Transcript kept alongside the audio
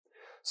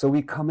So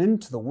we come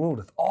into the world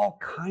with all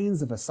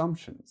kinds of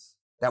assumptions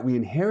that we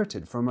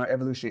inherited from our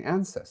evolutionary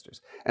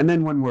ancestors. And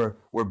then when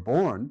we're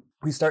born,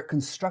 we start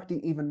constructing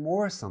even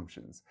more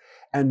assumptions.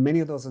 And many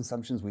of those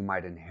assumptions we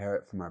might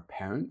inherit from our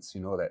parents,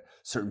 that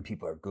certain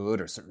people are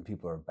good or certain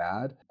people are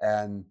bad.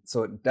 And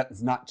so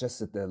it's not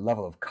just at the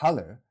level of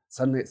color,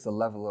 suddenly it's the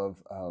level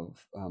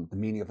of the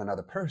meaning of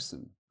another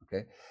person.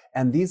 Okay?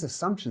 And these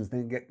assumptions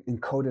then get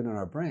encoded in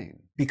our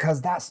brain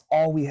because that's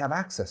all we have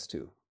access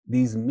to.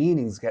 These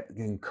meanings get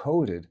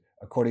encoded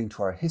according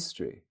to our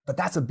history. But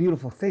that's a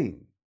beautiful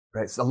thing,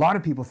 right? So a lot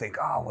of people think,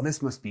 oh, well,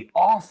 this must be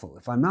awful.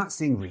 If I'm not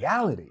seeing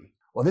reality,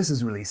 well, this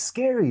is really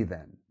scary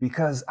then,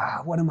 because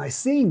what am I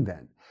seeing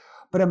then?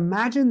 But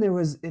imagine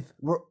if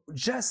we're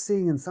just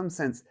seeing in some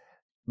sense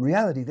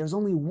reality, there's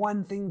only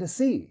one thing to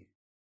see.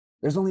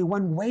 There's only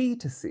one way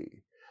to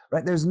see,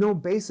 right? There's no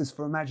basis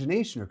for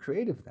imagination or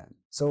creative then.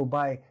 So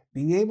by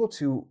being able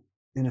to,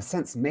 in a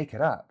sense, make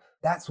it up,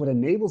 that's what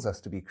enables us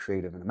to be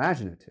creative and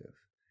imaginative.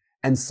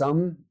 And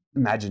some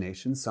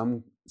imagination,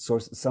 some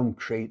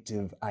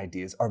creative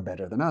ideas are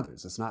better than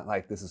others. It's not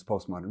like this is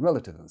postmodern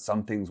relativism.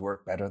 Some things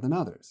work better than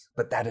others,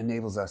 but that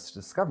enables us to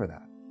discover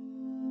that.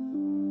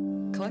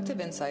 Collective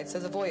Insights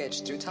is a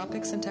voyage through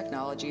topics and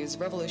technologies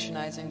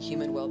revolutionizing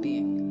human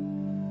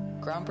well-being.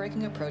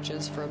 Groundbreaking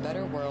approaches for a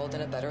better world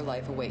and a better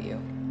life await you.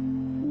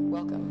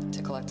 Welcome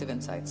to Collective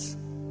Insights.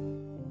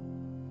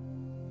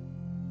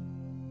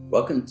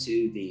 Welcome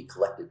to the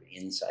Collective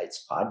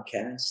Insights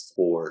podcast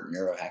for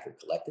Neurohacker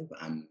Collective.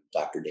 I'm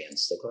Dr. Dan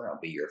Stickler. I'll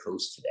be your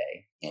host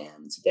today.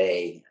 And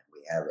today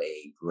we have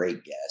a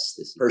great guest.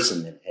 This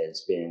person that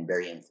has been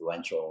very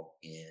influential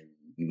in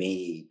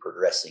me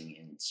progressing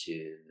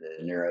into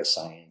the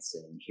neuroscience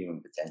and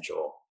human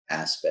potential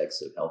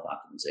aspects of health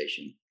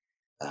optimization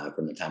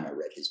from the time I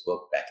read his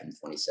book back in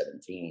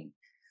 2017.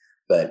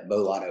 But Bo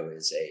Lotto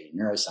is a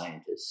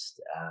neuroscientist,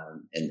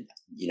 and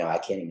I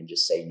can't even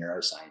just say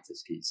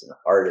neuroscientist. He's an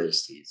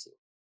artist. He's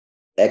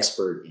an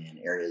expert in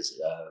areas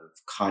of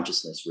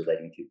consciousness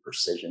relating to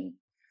precision,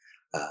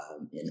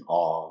 in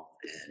awe,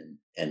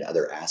 and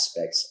other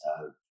aspects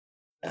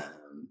of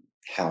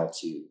how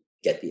to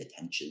get the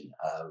attention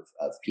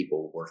of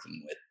people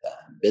working with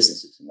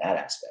businesses in that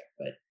aspect.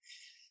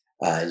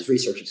 But his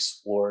research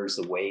explores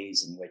the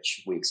ways in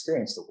which we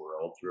experience the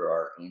world through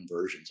our own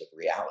versions of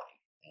reality.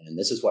 And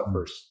this is what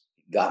first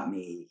got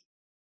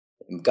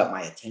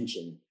my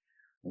attention,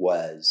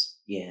 was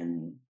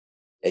in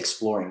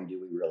exploring, do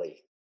we really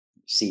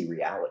see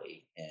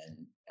reality?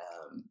 And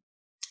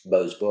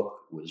Bo's book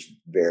was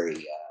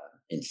very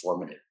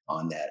informative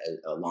on that,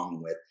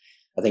 along with,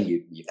 I think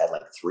you've had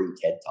like 3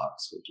 TED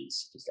Talks, which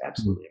is just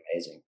absolutely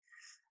amazing.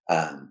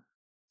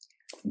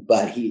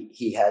 But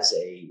he has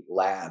a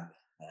lab,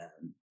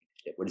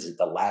 what is it?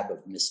 The Lab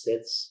of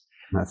Misfits.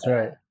 That's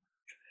right.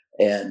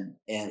 And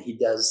he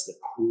does the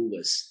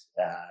coolest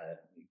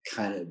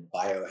kind of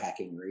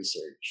biohacking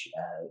research.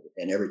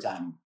 And every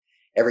time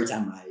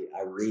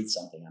I read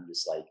something, I'm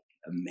just like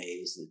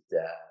amazed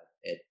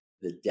at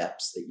the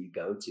depths that you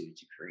go to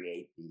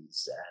create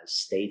these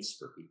states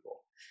for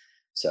people.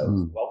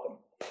 So welcome.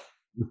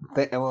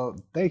 Well,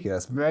 thank you.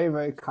 That's very,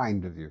 very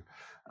kind of you.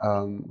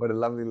 What a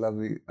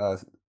lovely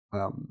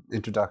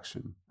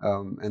introduction.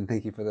 And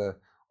thank you for the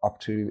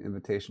opportunity and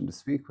invitation to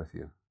speak with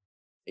you.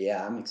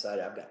 Yeah, I'm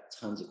excited. I've got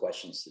tons of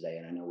questions today,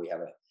 and I know we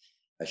have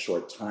a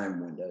short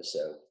time window,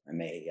 so I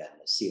may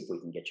see if we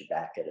can get you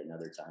back at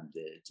another time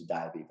to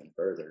dive even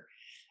further.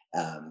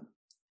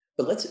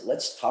 But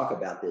let's talk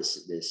about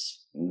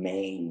this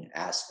main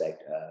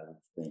aspect of,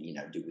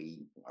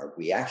 are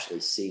we actually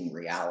seeing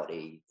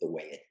reality the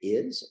way it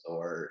is,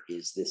 or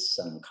is this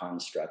some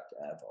construct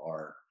of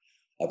our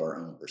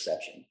own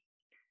perception?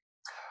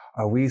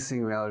 Are we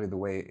seeing reality the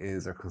way it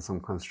is, or some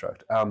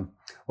construct?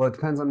 Well, it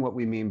depends on what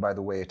we mean by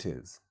the way it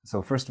is.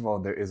 So first of all,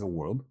 there is a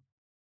world.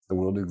 The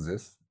world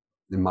exists,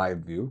 in my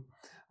view.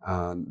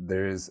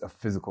 There is a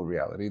physical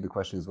reality. The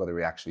question is whether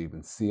we actually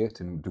even see it,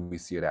 and do we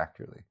see it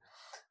accurately?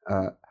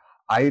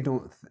 I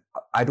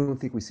don't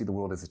think we see the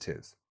world as it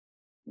is.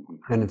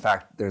 And in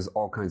fact, there's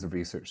all kinds of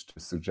research to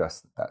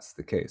suggest that that's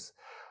the case.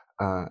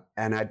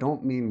 And I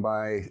don't mean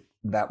by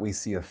that we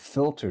see a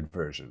filtered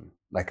version,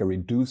 like a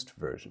reduced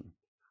version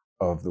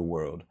of the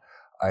world.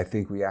 I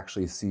think we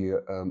actually see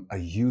a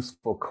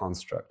useful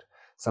construct,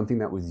 something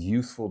that was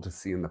useful to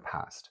see in the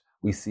past.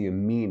 We see a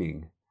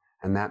meaning,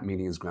 and that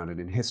meaning is grounded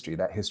in history.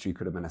 That history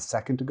could have been a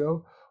second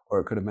ago, or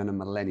it could have been a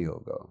millennial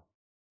ago,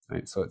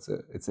 right? So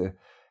it's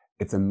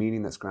a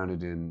meaning that's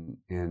grounded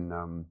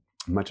in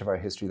much of our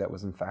history that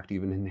was in fact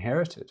even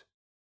inherited.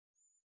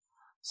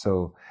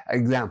 So,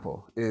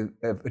 example: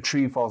 if a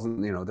tree falls in,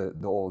 the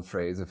old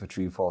phrase, if a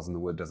tree falls in the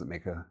wood, doesn't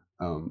make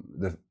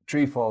the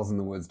tree falls in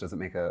the woods, doesn't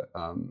make a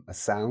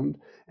sound?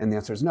 And the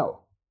answer is no.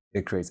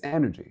 It creates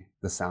energy.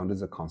 The sound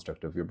is a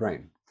construct of your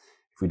brain.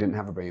 If we didn't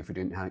have a brain, if we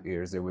didn't have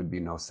ears, there would be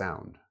no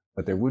sound.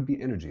 But there would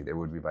be energy. There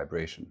would be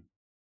vibration.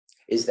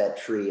 Is that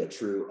tree a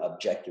true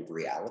objective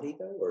reality,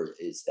 though, or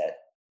is that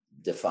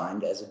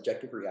defined as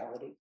objective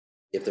reality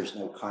if there's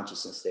no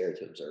consciousness there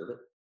to observe it?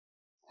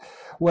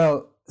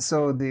 Well,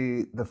 so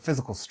the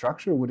physical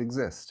structure would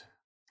exist.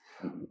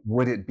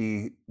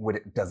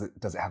 Does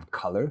it have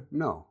color?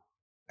 No.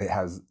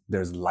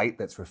 There's light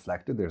that's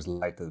reflected, there's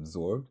light that's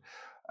absorbed.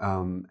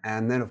 And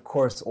then of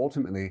course,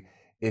 ultimately,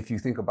 if you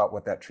think about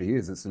what that tree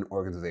is, it's an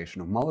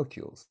organization of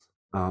molecules.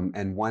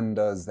 And when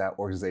does that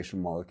organization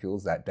of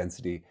molecules, that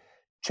density,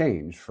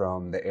 change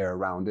from the air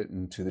around it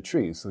into the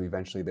tree? So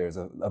eventually there's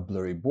a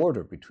blurry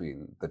border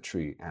between the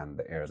tree and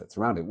the air that's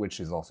around it, which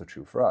is also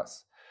true for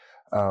us.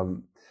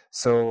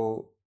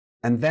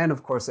 And then,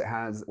 of course, it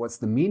has, what's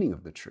the meaning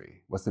of the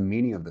tree? What's the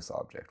meaning of this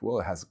object?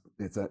 Well,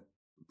 it's a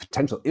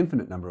potential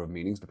infinite number of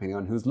meanings depending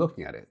on who's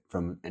looking at it,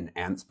 from an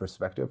ant's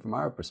perspective, from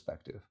our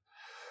perspective.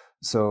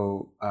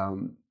 So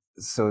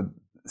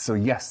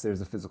yes,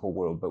 there's a physical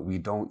world, but we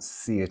don't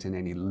see it in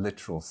any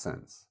literal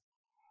sense,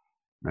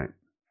 right?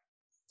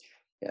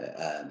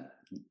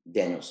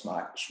 Daniel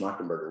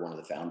Schmachtenberger, one of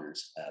the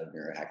founders of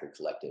Neurohacker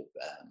Collective,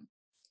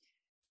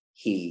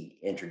 he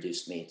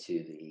introduced me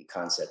to the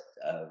concept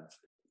of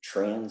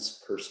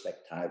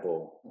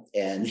transperspectival,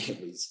 and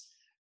it was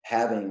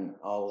having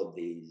all of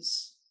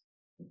these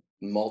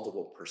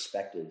multiple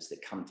perspectives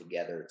that come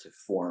together to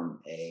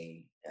form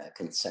a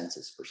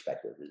consensus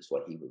perspective is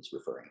what he was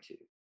referring to.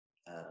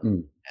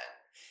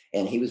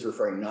 And he was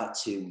referring not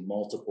to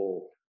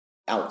multiple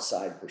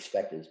outside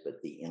perspectives,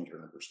 but the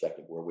internal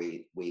perspective, where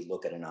we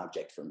look at an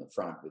object from the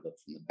front, we look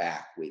from the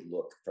back, we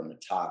look from the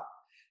top,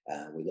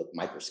 we look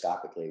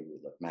microscopically, we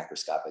look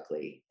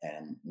macroscopically,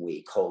 and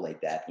we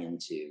collate that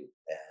into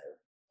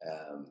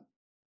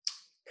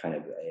kind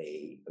of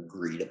a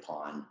agreed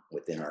upon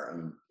within our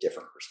own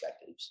different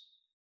perspectives,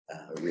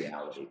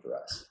 reality for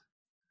us.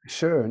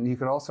 Sure, and you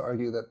could also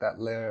argue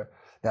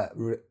that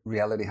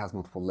reality has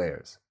multiple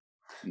layers.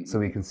 Mm-hmm. So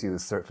we can see the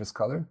surface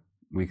color.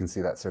 We can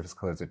see that surface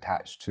color is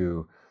attached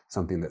to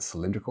something that's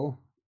cylindrical.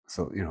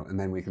 So, and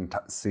then we can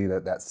see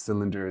that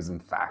cylinder is in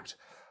fact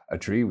a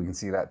tree. We can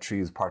see that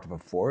tree is part of a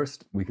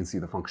forest. We can see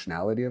the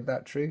functionality of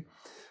that tree.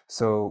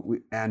 So,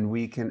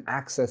 we can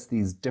access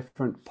these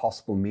different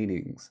possible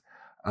meanings,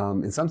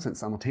 in some sense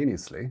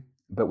simultaneously,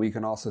 but we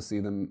can also see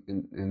them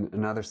in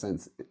another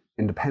sense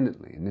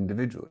independently and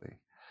individually.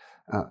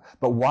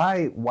 But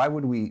why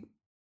would we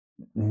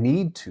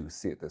need to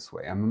see it this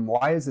way? I mean,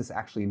 why is this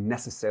actually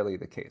necessarily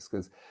the case?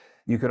 Because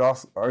you could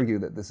also argue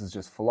that this is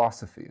just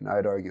philosophy, and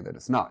I'd argue that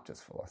it's not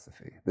just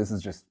philosophy. This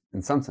is just,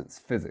 in some sense,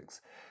 physics.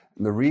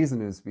 And the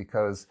reason is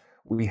because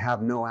we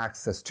have no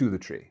access to the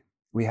tree.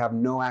 We have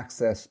no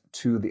access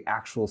to the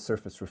actual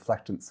surface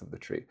reflectance of the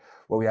tree.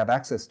 What we have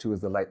access to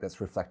is the light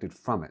that's reflected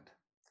from it,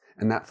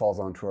 and that falls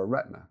onto our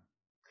retina.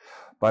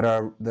 But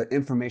the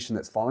information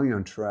that's falling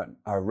onto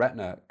our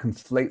retina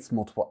conflates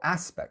multiple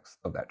aspects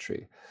of that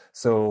tree.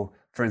 So,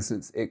 for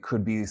instance, it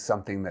could be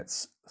something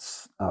that's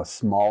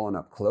small and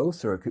up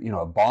close, or a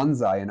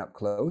bonsai and up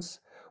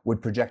close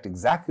would project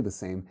exactly the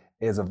same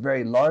as a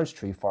very large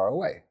tree far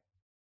away.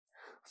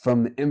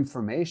 From the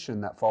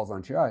information that falls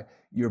onto your eye,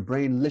 your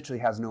brain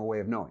literally has no way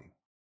of knowing.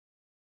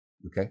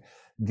 Okay,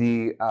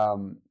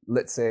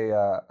 let's say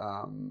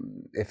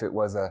if it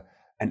was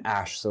an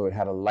ash, so it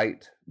had a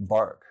light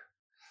bark.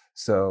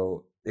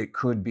 So it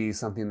could be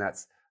something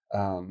that's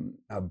a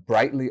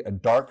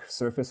dark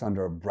surface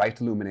under a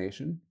bright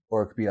illumination,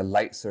 or it could be a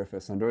light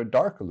surface under a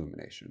dark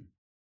illumination.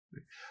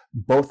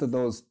 Both of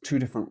those two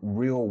different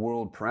real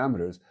world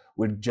parameters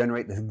would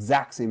generate the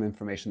exact same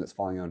information that's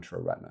falling onto a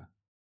retina.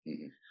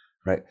 Mm-hmm.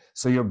 Right?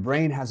 So your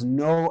brain has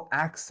no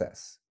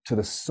access to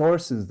the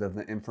sources of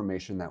the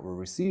information that we're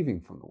receiving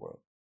from the world,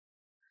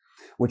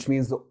 which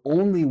means the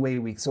only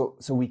way so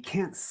we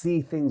can't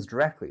see things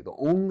directly. The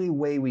only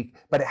way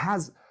but it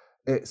has.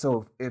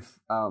 So if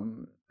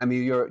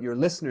your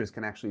listeners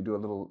can actually do a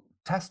little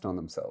test on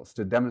themselves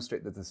to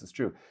demonstrate that this is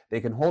true. They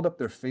can hold up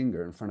their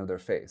finger in front of their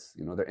face,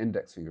 their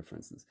index finger, for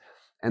instance,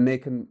 and they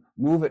can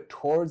move it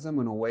towards them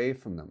and away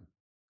from them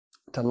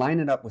to line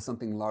it up with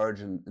something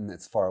large and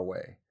that's far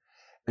away,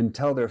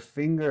 until their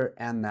finger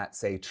and that,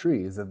 say,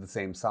 tree is of the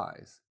same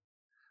size,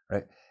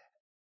 right?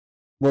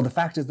 Well, the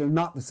fact is they're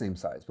not the same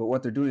size, but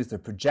what they're doing is they're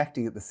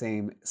projecting at the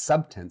same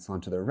substance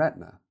onto their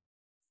retina.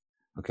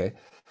 Okay,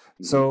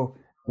 mm-hmm. So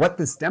what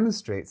this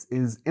demonstrates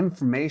is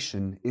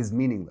information is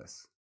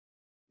meaningless.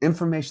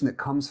 Information that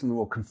comes from the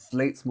world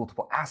conflates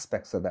multiple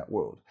aspects of that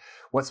world.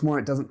 What's more,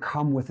 it doesn't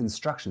come with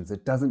instructions.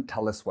 It doesn't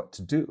tell us what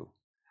to do.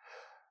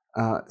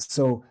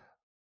 So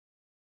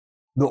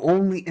the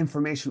only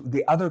information,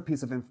 the other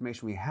piece of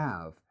information we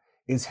have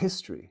is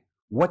history.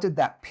 What did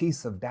that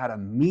piece of data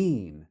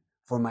mean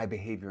for my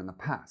behavior in the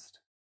past?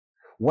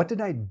 What did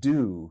I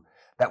do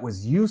that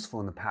was useful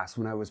in the past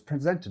when I was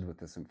presented with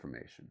this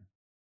information?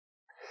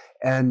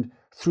 And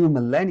through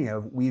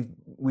millennia,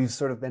 we've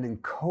sort of been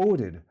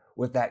encoded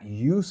with that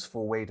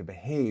useful way to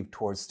behave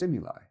towards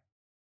stimuli.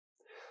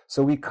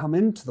 So we come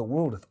into the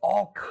world with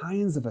all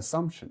kinds of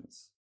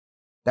assumptions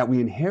that we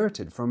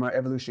inherited from our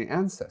evolutionary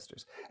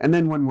ancestors. And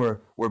then when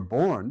we're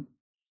born,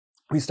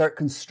 we start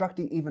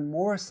constructing even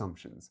more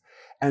assumptions.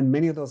 And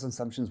many of those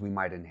assumptions we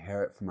might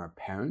inherit from our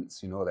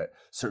parents, that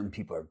certain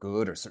people are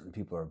good or certain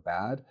people are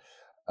bad.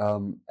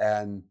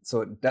 And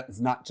so it's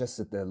not just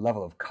at the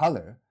level of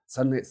color.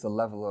 Suddenly it's the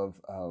level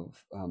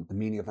of the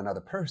meaning of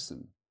another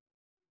person.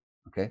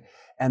 Okay.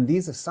 And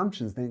these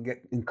assumptions then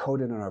get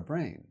encoded in our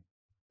brain,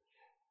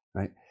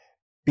 right?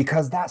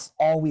 Because that's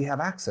all we have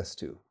access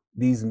to.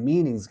 These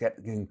meanings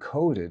get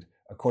encoded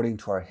according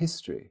to our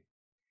history.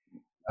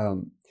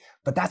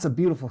 But that's a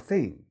beautiful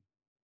thing,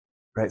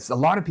 right? So a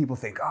lot of people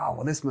think, oh,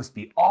 well, this must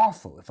be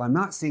awful. If I'm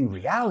not seeing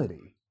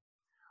reality,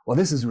 well,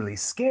 this is really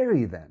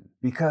scary then,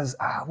 because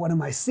what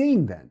am I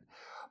seeing then?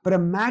 But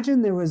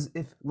imagine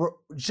if we're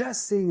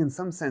just seeing, in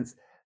some sense,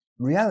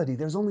 reality,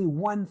 there's only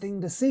one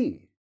thing to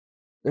see.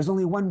 There's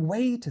only one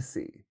way to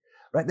see,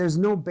 right? There's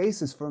no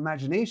basis for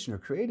imagination or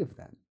creative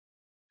then.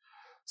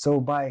 So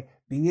by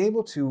being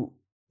able to,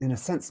 in a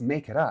sense,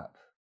 make it up,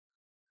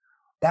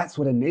 that's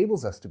what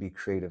enables us to be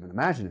creative and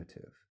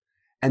imaginative.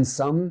 And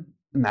some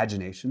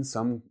imagination,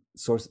 some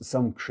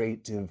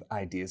creative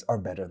ideas are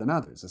better than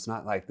others. It's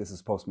not like this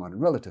is postmodern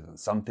relativism.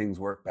 Some things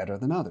work better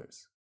than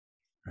others,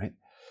 right?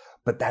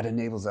 But that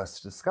enables us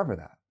to discover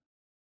that.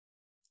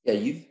 Yeah,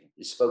 you've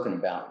spoken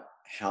about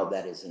how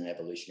that is an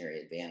evolutionary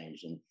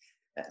advantage.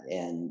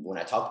 And when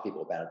I talk to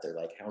people about it, they're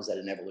like, how is that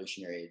an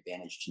evolutionary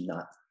advantage to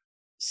not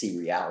see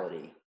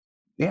reality?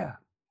 Yeah.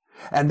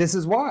 And this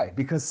is why,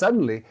 because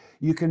suddenly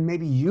you can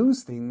maybe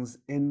use things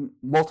in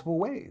multiple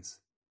ways,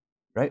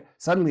 right?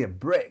 Suddenly a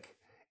brick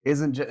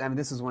isn't just, I mean,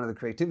 this is one of the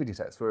creativity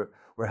tests. We're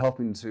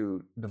helping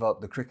to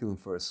develop the curriculum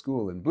for a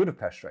school in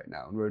Budapest right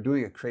now. And we're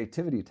doing a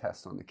creativity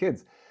test on the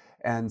kids.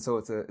 And so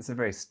it's a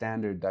very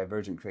standard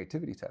divergent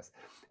creativity test.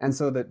 And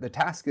so the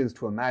task is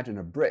to imagine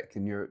a brick,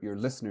 and your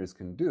listeners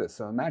can do this.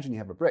 So imagine you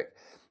have a brick,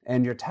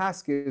 and your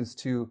task is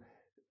to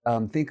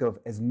think of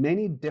as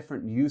many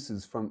different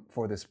uses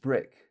for this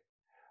brick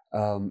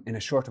in a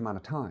short amount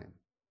of time.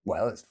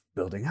 Well, it's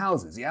building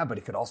houses, yeah, but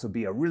it could also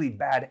be a really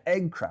bad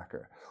egg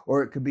cracker,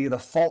 or it could be the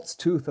false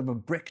tooth of a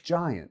brick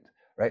giant,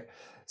 right?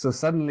 So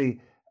suddenly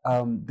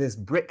this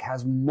brick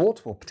has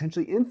multiple,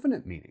 potentially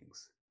infinite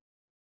meanings.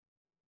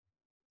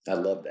 I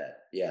love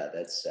that. Yeah,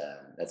 that's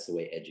the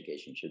way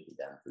education should be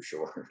done, for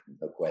sure.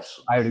 No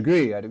question. I'd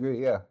agree,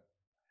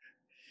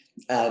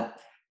 yeah.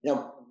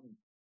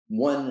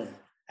 One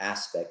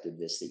aspect of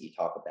this that you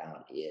talk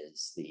about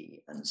is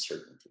the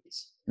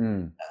uncertainties.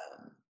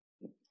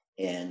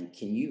 And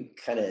can you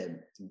kind of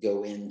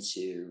go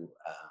into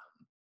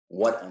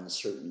why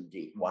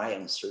uncertainty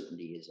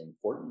is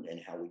important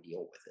and how we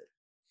deal with it?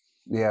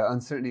 Yeah,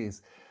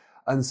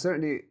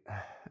 uncertainty,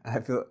 I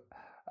feel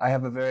I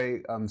have a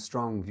very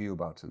strong view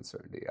about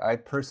uncertainty. I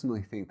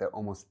personally think that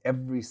almost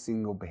every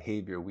single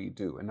behavior we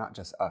do, and not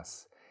just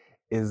us,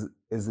 is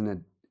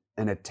an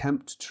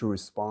attempt to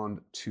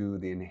respond to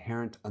the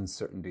inherent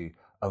uncertainty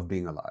of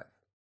being alive.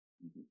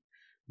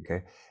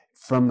 Okay,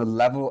 from the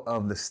level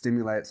of the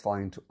stimuli that's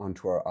falling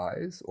onto our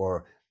eyes,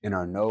 or in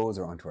our nose,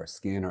 or onto our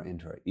skin, or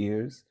into our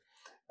ears,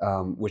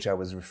 which I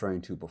was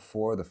referring to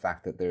before, the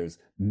fact that there's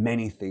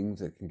many things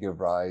that can give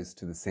rise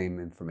to the same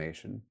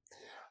information,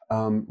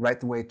 right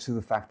the way to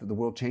the fact that the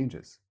world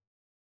changes.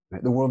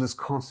 Right? The world is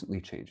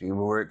constantly changing, and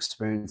we're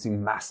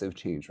experiencing massive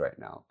change right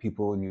now.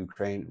 People in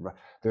Ukraine,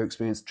 they're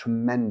experiencing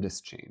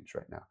tremendous change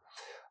right now.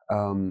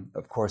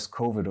 Of course,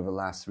 COVID over the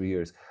last 3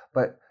 years.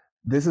 But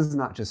this is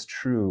not just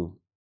true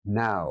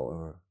now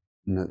or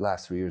in the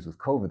last 3 years with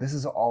COVID. This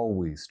is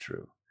always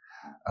true.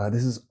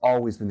 This has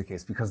always been the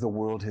case because the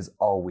world has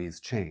always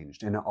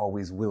changed, and it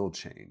always will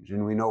change.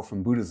 And we know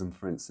from Buddhism,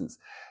 for instance,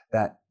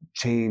 that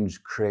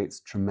change creates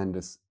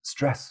tremendous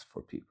stress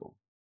for people.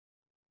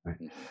 Right?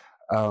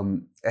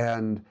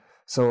 And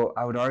so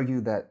I would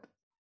argue that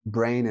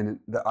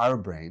our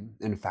brain,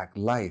 in fact,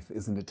 life,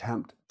 is an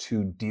attempt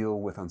to deal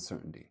with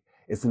uncertainty.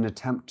 It's an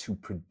attempt to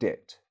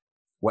predict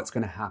what's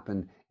going to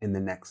happen in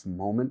the next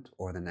moment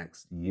or the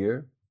next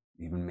year,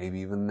 maybe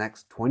even the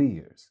next 20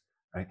 years.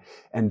 Right?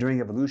 And during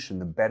evolution,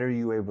 the better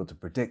you were able to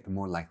predict, the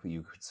more likely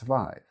you could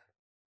survive.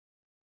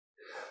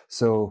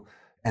 So,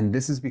 and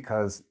this is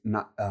because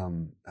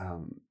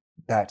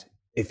that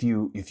if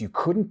you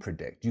couldn't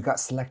predict, you got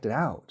selected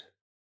out.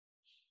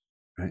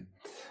 Right?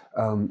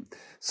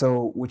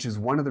 So, which is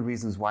one of the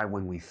reasons why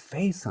when we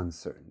face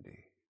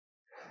uncertainty,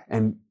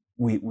 and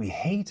we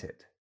hate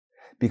it,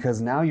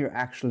 because now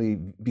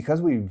because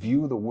we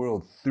view the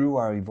world through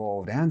our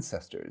evolved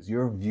ancestors,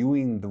 you're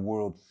viewing the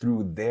world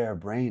through their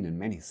brain in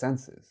many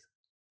senses.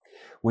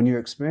 When you're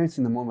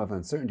experiencing the moment of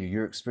uncertainty,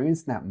 you're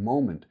experiencing that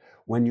moment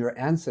when your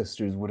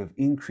ancestors would have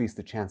increased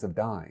the chance of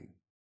dying.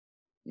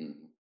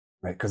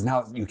 Right? Because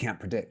now you can't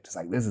predict. It's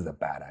like, this is a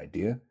bad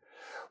idea,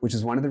 which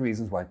is one of the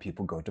reasons why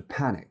people go to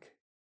panic,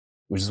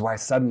 which is why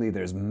suddenly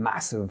there's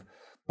massive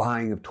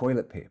buying of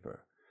toilet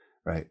paper,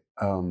 right?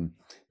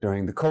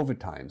 During the COVID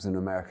times in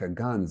America,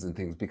 guns and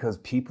things, because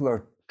people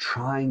are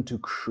trying to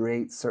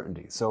create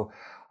certainty. So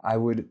I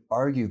would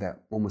argue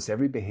that almost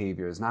every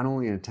behavior is not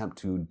only an attempt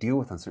to deal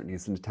with uncertainty,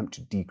 it's an attempt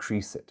to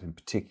decrease it in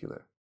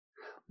particular.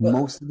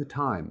 Most of the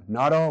time,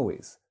 not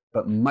always,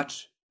 but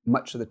much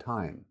of the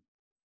time.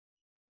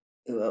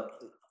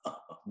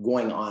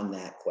 Going on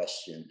that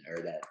question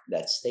or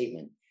that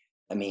statement,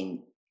 I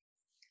mean,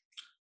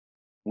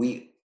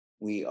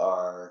 we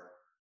are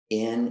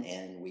in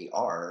and we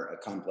are a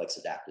complex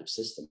adaptive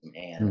system,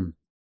 and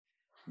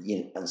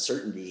Mm.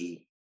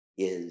 uncertainty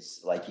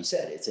is, like you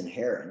said, it's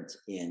inherent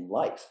in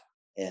life.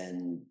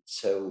 And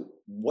so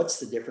what's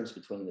the difference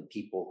between the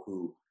people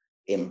who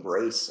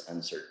embrace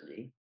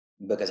uncertainty,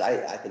 because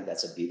I think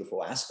that's a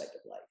beautiful aspect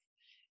of life,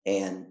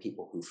 and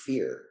people who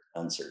fear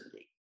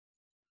uncertainty?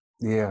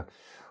 Yeah.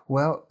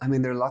 Well, I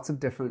mean, there are lots of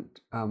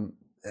different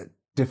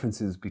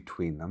differences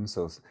between them.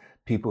 So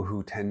people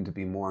who tend to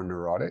be more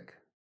neurotic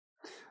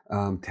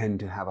tend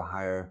to have a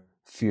higher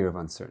fear of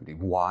uncertainty.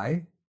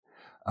 Why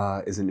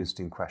is an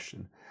interesting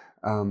question.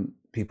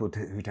 People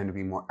who tend to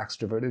be more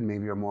extroverted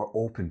maybe are more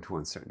open to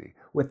uncertainty.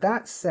 With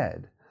that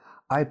said,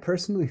 I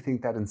personally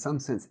think that in some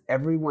sense,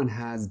 everyone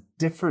has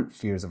different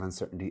fears of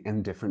uncertainty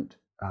and different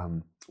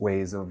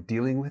ways of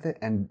dealing with it,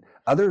 and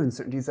other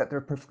uncertainties that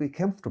they're perfectly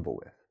comfortable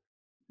with.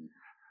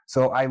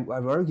 So I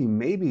would argue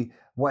maybe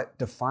what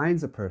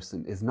defines a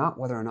person is not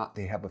whether or not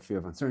they have a fear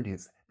of uncertainty,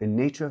 it's the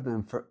nature of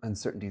the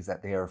uncertainties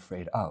that they are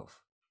afraid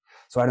of.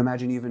 So I'd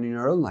imagine even in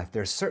your own life,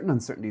 there's certain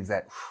uncertainties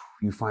that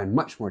you find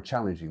much more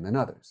challenging than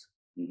others.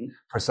 Mhm.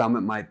 For some,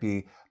 it might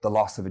be the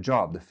loss of a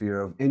job, the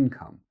fear of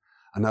income.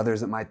 And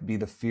others, it might be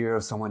the fear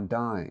of someone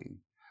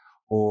dying.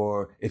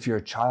 Or if you're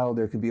a child,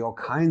 there can be all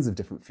kinds of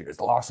different fears.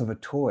 The loss of a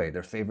toy,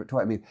 their favorite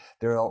toy. I mean,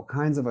 there are all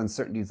kinds of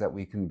uncertainties that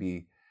we can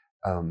be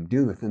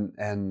dealing with.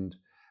 And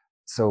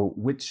so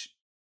which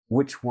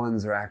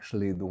ones are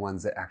actually the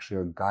ones that actually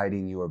are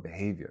guiding your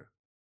behavior?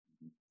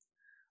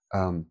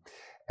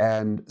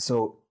 And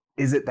so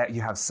is it that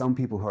you have some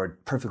people who are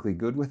perfectly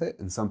good with it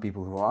and some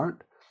people who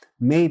aren't?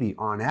 Maybe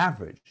on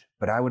average,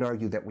 but I would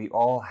argue that we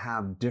all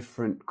have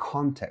different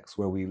contexts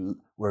where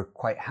we're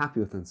quite happy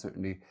with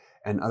uncertainty,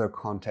 and other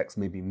contexts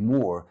maybe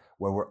more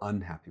where we're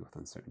unhappy with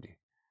uncertainty.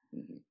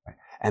 Mhm. Right?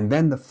 And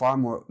then the far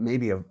more,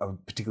 maybe a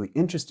particularly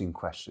interesting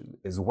question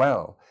as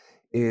well,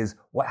 is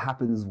what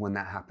happens when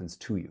that happens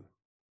to you?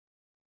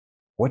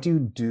 What do you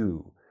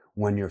do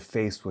when you're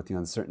faced with the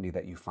uncertainty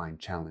that you find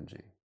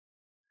challenging?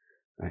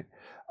 Right?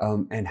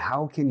 And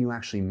how can you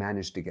actually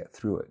manage to get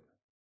through it?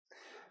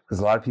 Because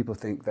a lot of people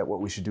think that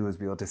what we should do is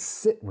be able to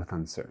sit with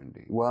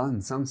uncertainty. Well,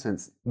 in some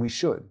sense, we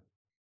should,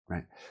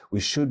 right? We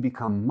should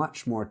become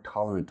much more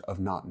tolerant of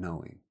not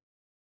knowing,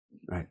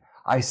 right?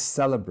 I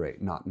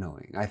celebrate not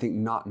knowing. I think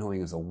not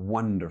knowing is a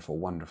wonderful,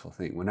 wonderful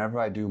thing. Whenever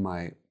I do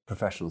my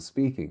professional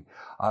speaking,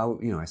 I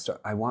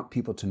want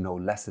people to know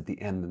less at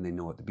the end than they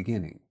know at the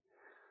beginning,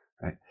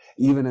 right?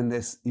 Even in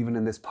this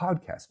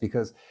podcast,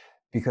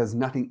 because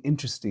nothing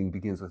interesting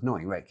begins with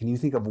knowing, right? Can you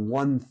think of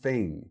one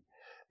thing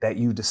that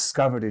you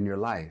discovered in your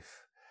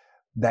life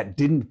that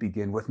didn't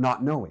begin with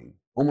not knowing,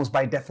 almost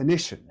by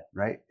definition,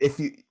 right?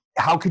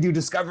 How could you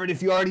discover it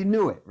if you already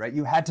knew it, right?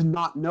 You had to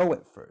not know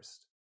it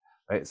first,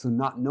 right? So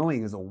not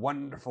knowing is a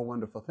wonderful,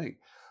 wonderful thing.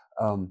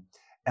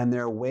 And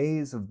there are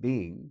ways of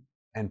being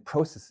and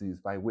processes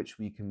by which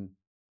we can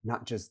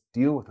not just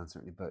deal with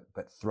uncertainty,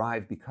 but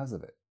thrive because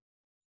of it.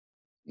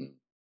 Mm.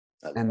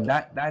 And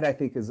that I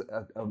think is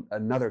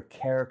another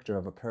character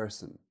of a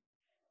person.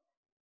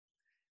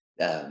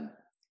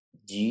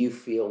 Do you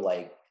feel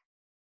like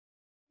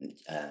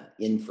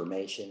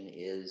information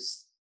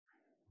is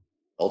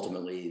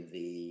ultimately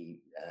the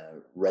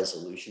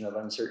resolution of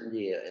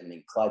uncertainty? I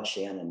mean, Claude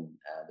Shannon,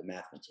 the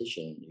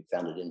mathematician who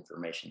founded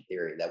information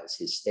theory, that was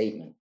his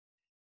statement.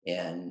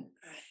 And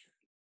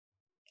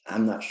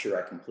I'm not sure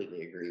I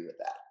completely agree with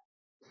that.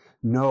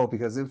 No,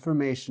 because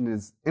information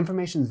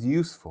is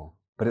useful,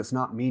 but it's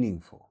not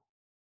meaningful,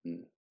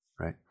 Mm.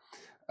 right?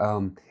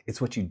 It's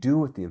what you do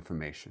with the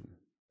information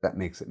that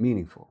makes it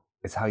meaningful.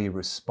 It's how you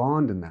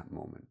respond in that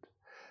moment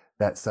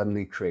that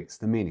suddenly creates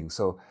the meaning.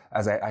 So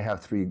as I have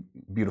three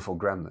beautiful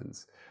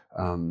gremlins.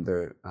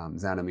 They're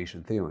Xana, Misha,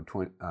 and Theo in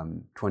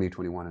 20,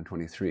 21, and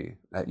 23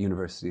 at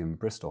university in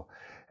Bristol.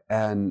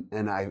 And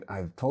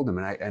I've told them,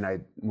 and I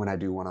when I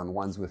do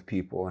one-on-ones with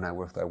people and I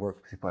work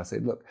with people, I say,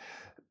 look,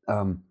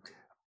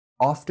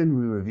 often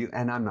we reveal,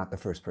 and I'm not the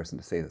first person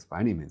to say this by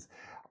any means,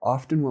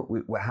 often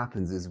what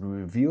happens is we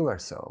reveal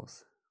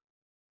ourselves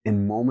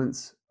in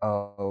moments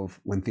of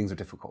when things are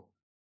difficult.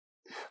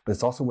 But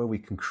it's also where we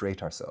can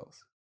create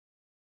ourselves,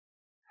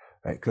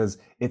 right? Because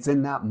it's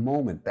in that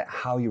moment that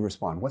how you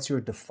respond, what's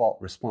your default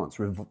response,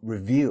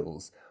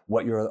 reveals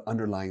what your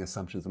underlying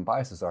assumptions and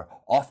biases are,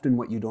 often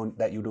that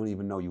you don't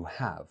even know you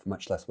have,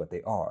 much less what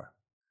they are,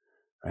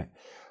 right?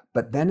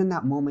 But then in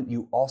that moment,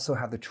 you also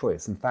have the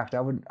choice. In fact,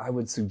 I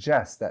would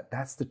suggest that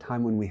that's the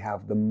time when we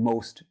have the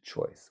most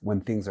choice,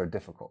 when things are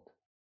difficult,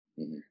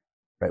 Mm-hmm.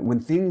 right? When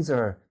things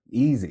are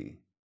easy,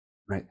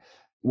 right?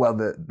 Well,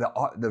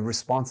 the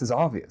response is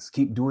obvious.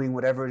 Keep doing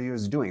whatever it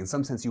is doing. In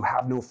some sense, you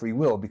have no free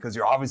will because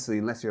you're obviously,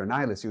 unless you're a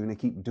nihilist, you're going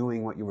to keep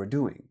doing what you were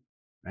doing,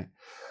 right?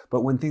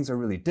 But when things are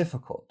really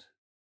difficult,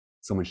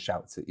 someone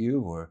shouts at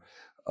you, or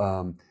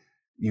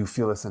you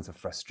feel a sense of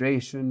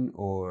frustration,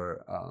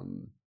 or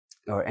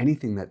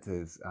anything that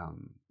is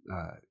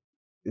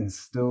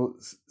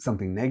instills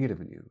something negative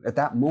in you. At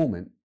that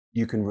moment,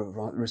 you can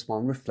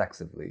respond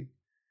reflexively,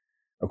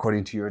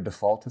 according to your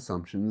default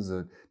assumptions,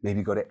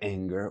 maybe go to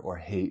anger or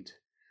hate.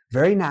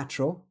 Very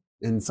natural,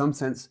 in some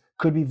sense,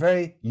 could be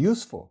very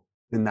useful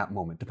in that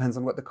moment. Depends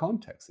on what the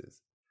context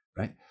is,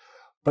 right?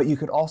 But you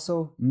could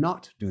also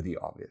not do the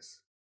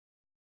obvious.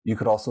 You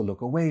could also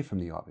look away from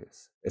the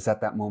obvious. It's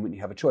at that moment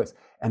you have a choice.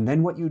 And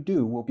then what you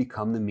do will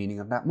become the meaning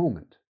of that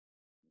moment.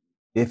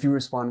 If you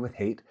respond with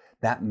hate,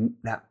 that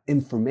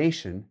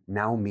information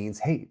now means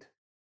hate.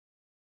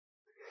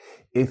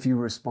 If you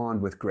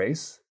respond with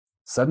grace,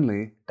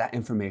 suddenly that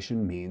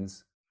information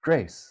means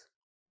grace,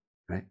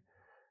 right?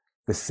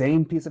 The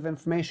same piece of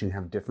information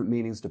have different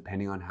meanings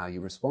depending on how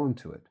you respond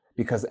to it.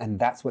 And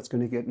that's what's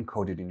going to get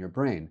encoded in your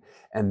brain.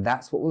 And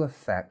that's what will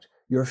affect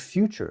your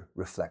future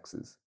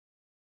reflexes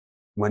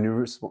when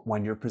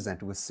you're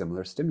presented with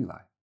similar stimuli.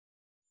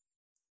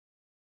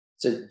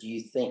 So do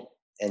you think,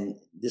 and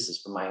this is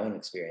from my own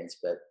experience,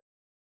 but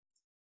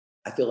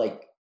I feel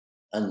like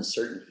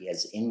uncertainty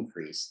has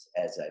increased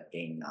as I've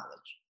gained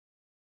knowledge.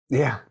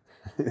 Yeah,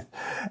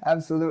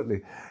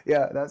 absolutely.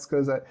 Yeah, that's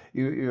because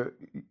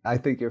I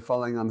think you're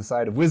falling on the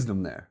side of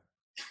wisdom there,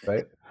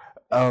 right?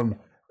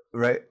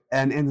 Right.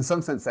 And in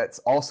some sense, that's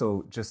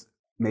also just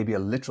maybe a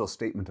literal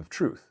statement of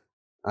truth.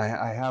 I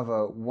have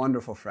a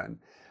wonderful friend.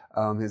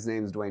 His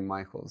name is Dwayne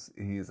Michaels.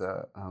 He's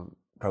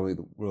probably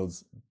the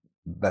world's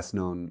best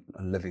known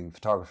living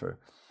photographer.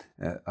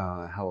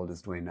 How old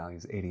is Dwayne now?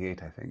 He's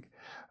 88, I think.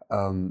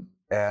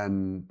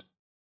 And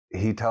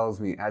he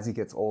tells me as he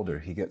gets older,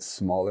 he gets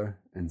smaller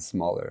and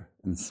smaller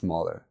and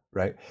smaller,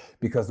 right?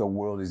 Because the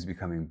world is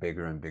becoming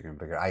bigger and bigger and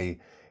bigger.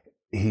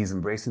 He's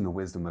embracing the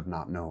wisdom of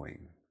not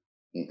knowing,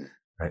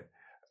 right?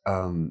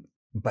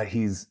 But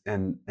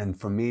and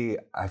for me,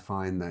 I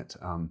find that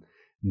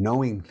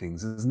knowing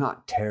things is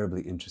not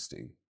terribly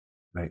interesting,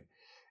 right?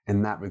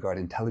 In that regard,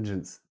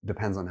 intelligence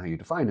depends on how you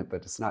define it,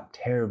 but it's not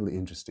terribly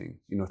interesting.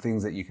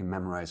 Things that you can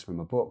memorize from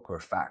a book or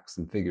facts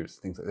and figures,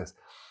 things like this.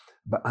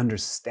 But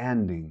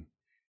understanding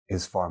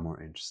is far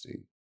more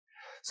interesting.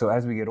 So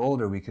as we get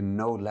older, we can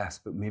know less,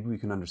 but maybe we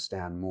can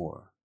understand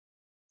more.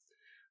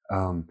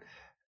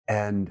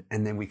 And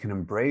then we can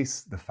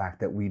embrace the fact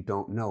that we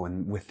don't know.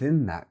 And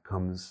within that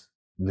comes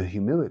the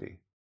humility.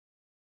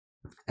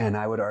 And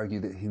I would argue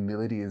that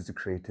humility is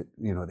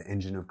the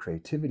engine of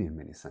creativity in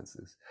many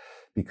senses,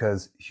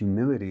 because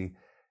humility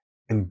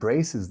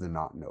embraces the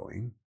not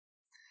knowing.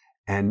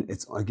 And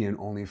it's, again,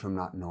 only from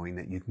not knowing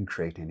that you can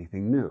create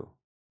anything new.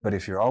 But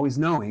if you're always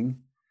knowing,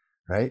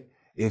 right?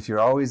 If you're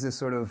always this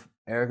sort of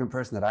arrogant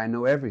person that I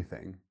know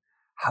everything,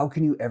 how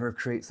can you ever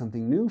create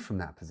something new from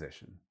that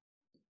position?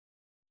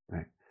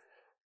 Right.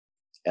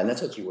 And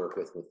that's what you work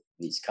with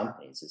these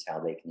companies, is how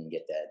they can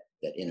get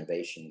that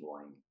innovation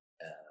going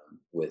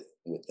with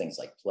things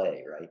like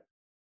play, right?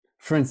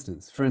 For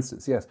instance,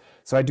 yes.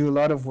 So I do a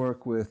lot of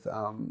work with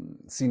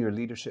senior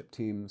leadership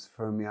teams.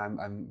 For me,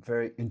 I'm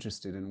very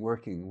interested in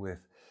working with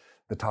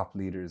the top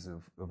leaders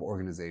of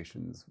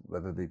organizations,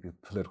 whether they be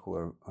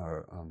political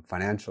or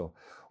financial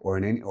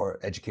or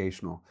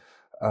educational.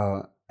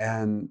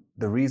 And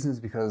the reason is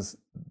because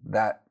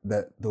that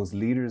those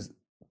leaders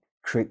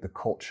create the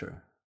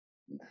culture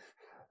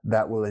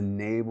that will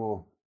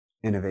enable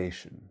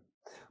innovation.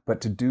 But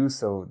to do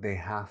so, they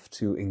have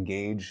to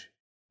engage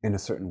in a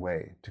certain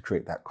way to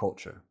create that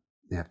culture.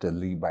 They have to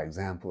lead by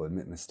example,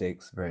 admit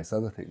mistakes, various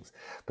other things.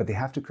 But they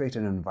have to create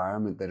an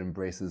environment that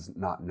embraces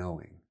not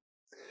knowing.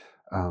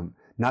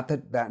 Not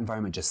that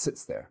environment just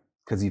sits there,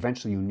 because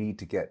eventually you need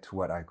to get to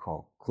what I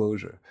call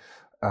closure.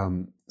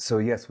 So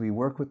yes, we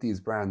work with these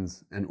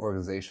brands and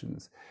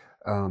organizations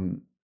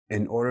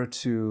in order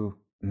to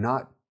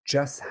not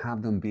just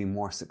have them be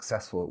more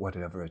successful at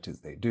whatever it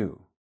is they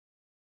do.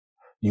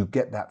 You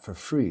get that for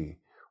free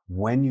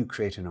when you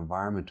create an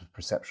environment of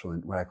perceptual,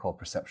 what I call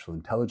perceptual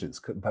intelligence.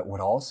 But what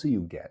also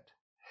you get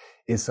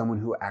is someone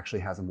who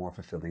actually has a more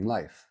fulfilling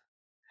life.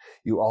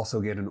 You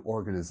also get an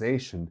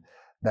organization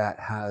that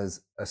has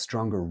a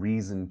stronger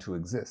reason to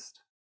exist,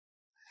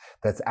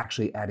 that's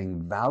actually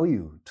adding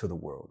value to the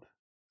world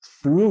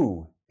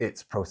through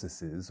its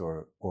processes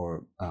or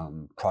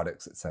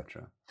products,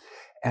 etc.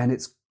 And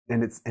it's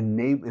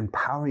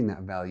empowering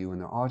that value in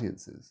their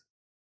audiences,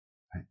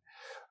 right?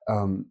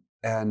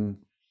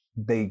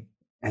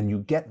 And you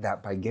get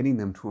that by getting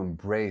them to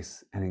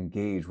embrace and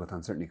engage with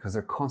uncertainty, because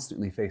they're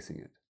constantly facing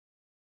it.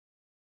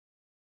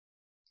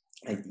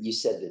 And you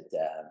said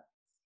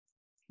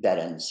that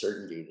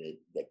uncertainty,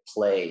 that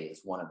play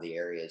is one of the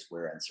areas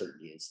where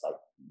uncertainty is like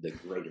the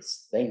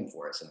greatest thing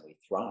for us, and we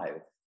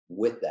thrive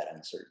with that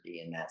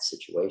uncertainty in that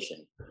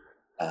situation.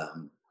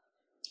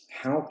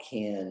 How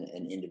can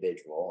an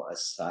individual,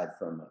 aside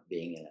from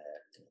being in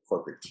a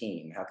corporate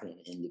team, how can an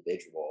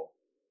individual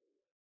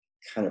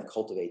kind of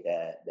cultivate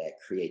that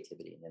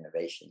creativity and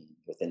innovation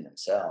within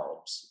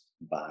themselves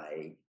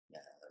by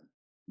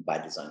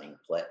designing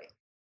play?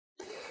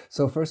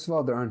 So first of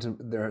all, there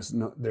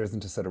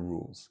isn't a set of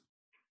rules.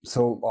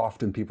 So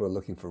often people are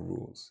looking for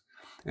rules,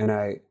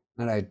 and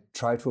And I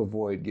try to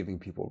avoid giving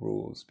people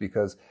rules,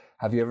 because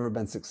have you ever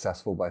been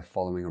successful by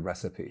following a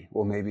recipe?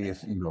 Well, maybe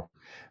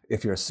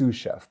if you're a sous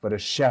chef, but a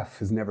chef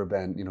has never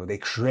been, they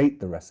create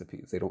the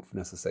recipes. They don't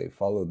necessarily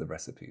follow the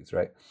recipes,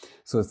 right?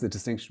 So it's the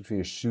distinction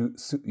between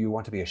you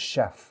want to be a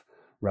chef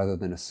rather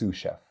than a sous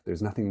chef.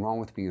 There's nothing wrong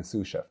with being a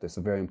sous chef. That's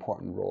a very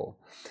important role.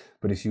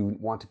 But if you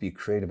want to be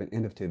creative and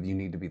innovative, you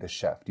need to be the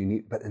chef.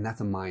 And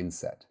that's a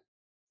mindset.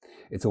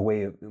 It's a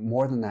way of,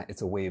 more than that,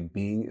 it's a way of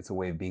being. It's a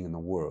way of being in the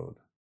world.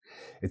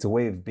 It's a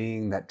way of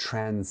being that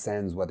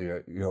transcends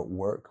whether you're at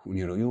work.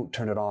 You don't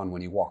turn it on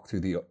when you walk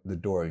through the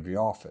door of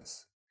your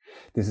office.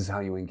 This is how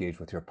you engage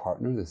with your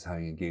partner. This is how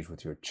you engage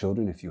with your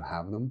children, if you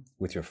have them,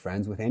 with your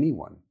friends, with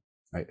anyone,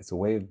 right? It's a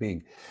way of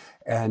being.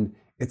 And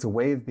it's a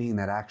way of being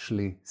that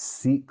actually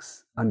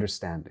seeks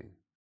understanding,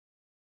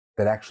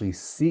 that actually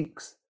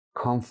seeks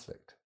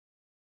conflict,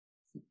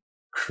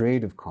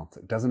 creative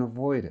conflict, doesn't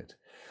avoid it,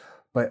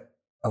 but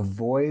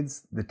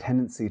avoids the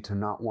tendency to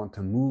not want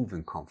to move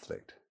in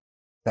conflict,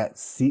 that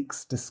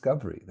seeks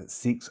discovery, that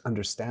seeks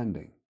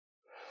understanding.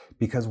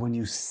 Because when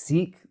you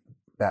seek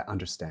that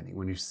understanding,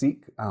 when you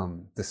seek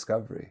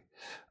discovery,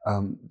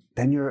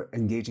 then you're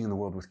engaging in the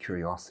world with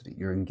curiosity.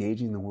 You're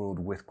engaging the world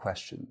with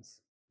questions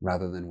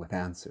rather than with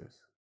answers.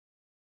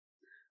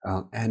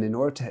 And in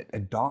order to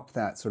adopt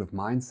that sort of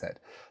mindset,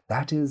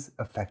 that is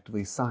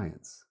effectively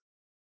science,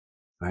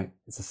 right?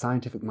 It's a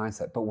scientific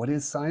mindset. But what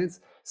is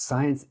science?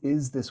 Science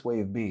is this way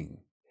of being.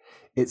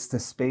 It's the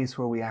space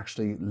where we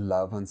actually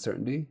love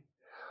uncertainty.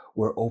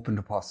 We're open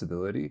to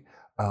possibility.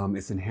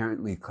 It's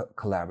inherently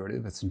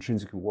collaborative. It's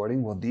intrinsically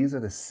rewarding. Well, these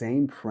are the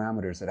same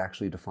parameters that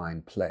actually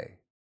define play.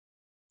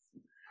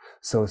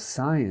 So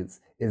science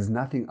is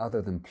nothing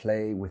other than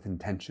play with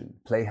intention.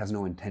 Play has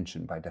no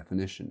intention by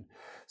definition.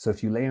 So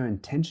if you layer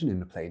intention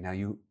into play, now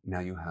you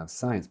have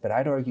science. But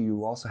I'd argue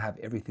you also have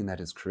everything that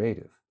is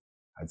creative.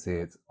 I'd say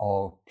it's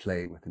all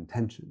play with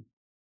intention.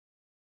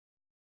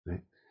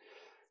 Right?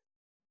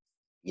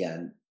 Yeah,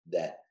 and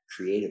that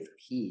creative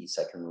piece,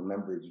 I can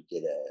remember you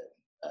did a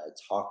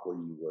talk where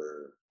you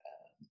were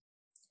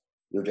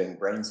doing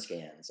brain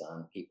scans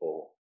on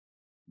people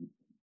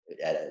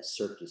at a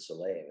Cirque du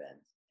Soleil event,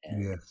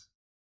 and Yes.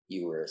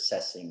 you were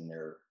assessing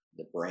the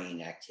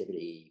brain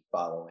activity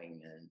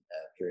following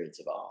periods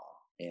of awe.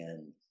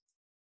 And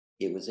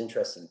it was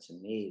interesting to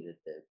me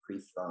that the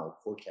prefrontal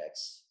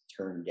cortex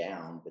turned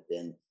down, but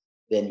then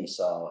you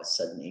saw a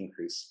sudden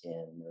increase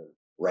in the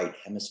right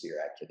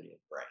hemisphere activity of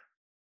the brain.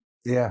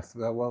 Yes,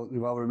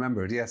 well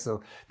remembered. Yeah,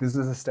 so this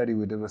was a study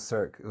we did with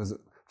Cirque. It was,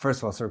 first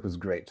of all, Cirque was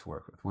great to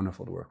work with,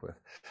 wonderful to work with,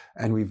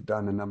 and we've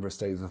done a number of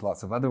studies with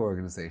lots of other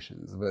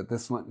organizations. But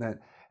this one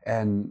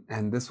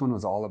this one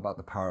was all about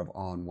the power of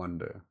awe and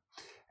wonder.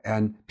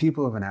 And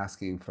people have been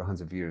asking for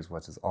hundreds of years,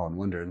 what is awe and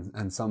wonder?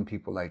 And some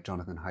people like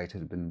Jonathan Haidt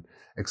had been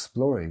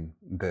exploring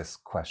this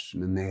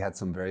question, and they had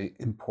some very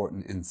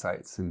important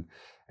insights and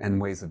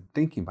ways of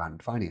thinking about it and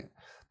defining it.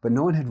 But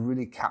no one had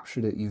really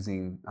captured it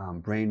using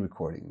brain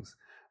recordings,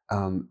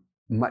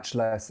 much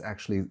less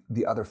actually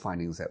the other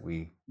findings that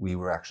we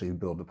were actually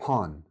built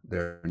upon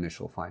their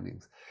initial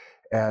findings.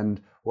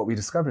 And what we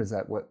discovered is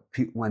that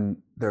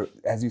when they're,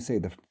 as you say,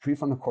 the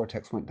prefrontal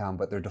cortex went down,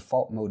 but their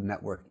default mode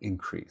network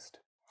increased.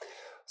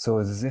 So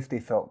it's as if they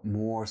felt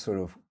more sort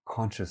of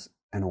conscious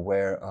and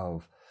aware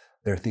of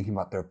their thinking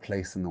about their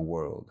place in the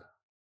world,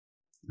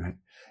 right?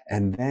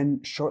 And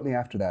then shortly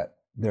after that,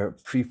 their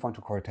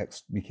prefrontal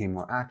cortex became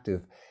more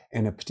active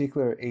in a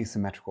particular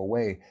asymmetrical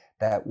way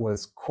that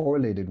was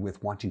correlated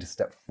with wanting to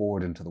step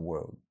forward into the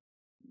world.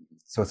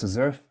 So it's as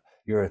if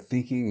you're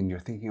thinking and you're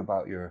thinking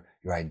about your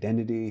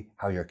identity,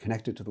 how you're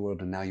connected to the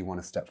world, and now you want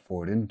to step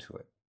forward into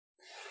it.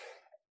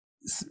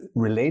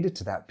 Related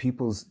to that,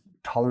 people's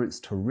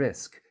tolerance to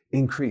risk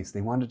increased.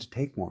 They wanted to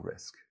take more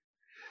risk.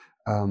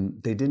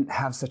 They didn't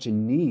have such a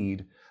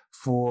need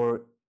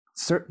for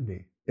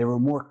certainty. They were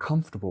more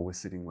comfortable with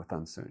sitting with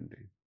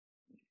uncertainty.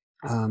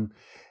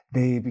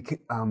 They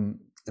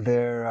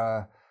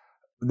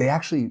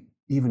actually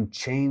even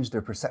changed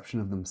their perception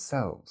of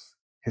themselves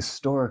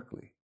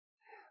historically.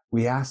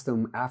 We asked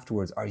them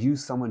afterwards, are you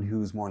someone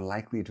who's more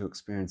likely to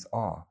experience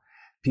awe?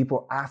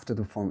 People after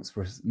the performance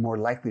were more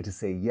likely to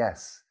say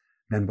yes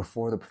than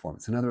before the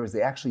performance. In other words,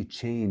 they actually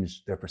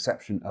changed their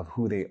perception of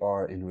who they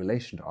are in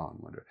relation to awe and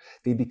wonder.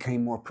 They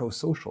became more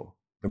pro-social.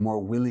 They're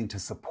more willing to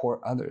support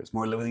others,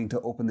 more willing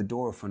to open the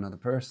door for another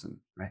person,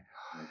 right?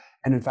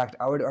 And in fact,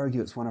 I would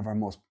argue it's one of our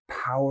most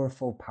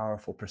powerful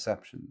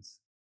perceptions,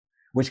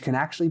 which can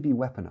actually be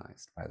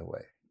weaponized, by the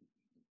way.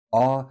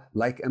 Awe,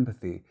 like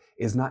empathy,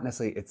 is not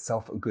necessarily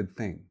itself a good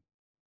thing,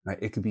 right?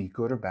 It could be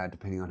good or bad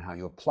depending on how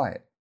you apply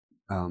it.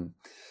 And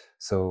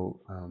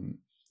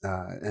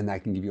I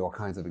can give you all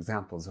kinds of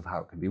examples of how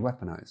it can be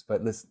weaponized.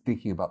 But let's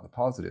thinking about the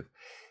positive.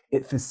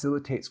 It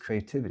facilitates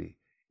creativity.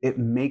 It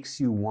makes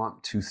you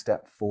want to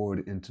step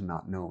forward into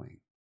not knowing,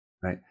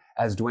 right?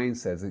 As Dwayne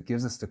says, it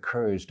gives us the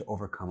courage to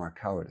overcome our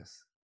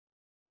cowardice.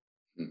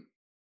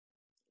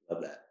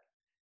 Love that.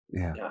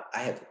 Yeah. You know, I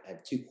have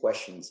two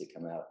questions that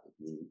come out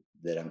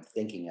that I'm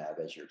thinking of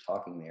as you're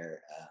talking there.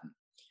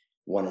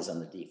 one is on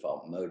the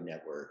default mode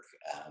network.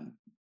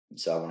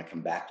 So I want to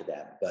come back to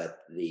that. But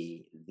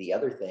the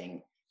other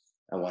thing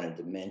I wanted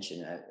to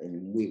mention,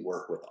 and we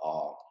work with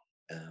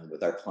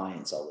with our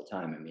clients all the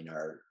time. I mean,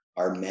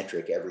 our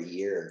metric every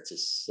year to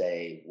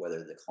say whether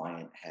the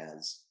client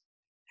has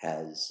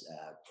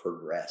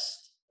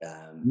progressed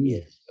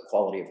is a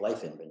quality of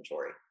life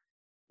inventory,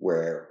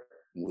 where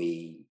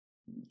we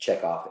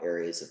check off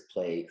areas of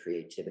play,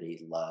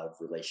 creativity, love,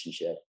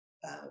 relationship,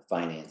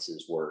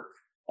 finances, work,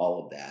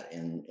 all of that,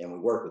 and we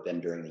work with them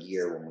during the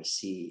year when we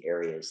see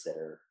areas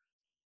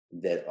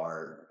that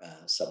are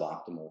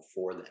suboptimal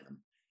for them.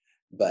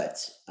 But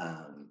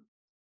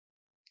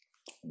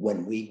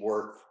when we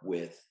work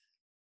with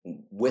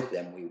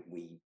them,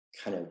 we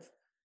kind of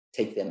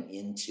take them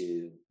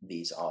into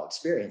these all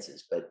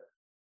experiences. But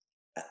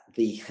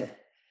the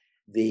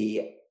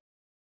the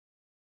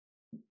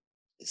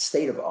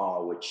state of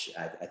awe, which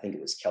I think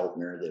it was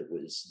Keltner that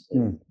was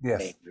the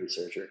main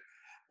researcher,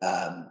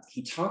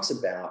 he talks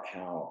about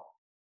how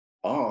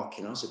awe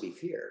can also be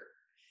fear.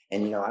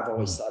 And, I've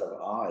always thought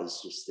of awe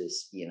as just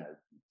this,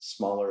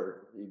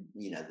 smaller,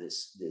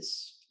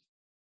 this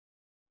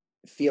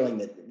feeling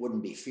that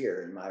wouldn't be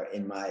fear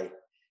in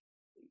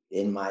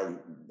my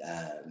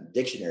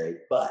dictionary,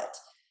 but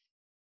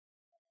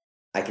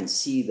I can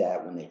see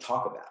that when they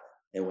talk about it,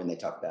 and when they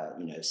talk about,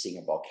 seeing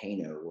a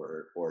volcano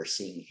or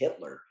seeing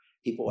Hitler,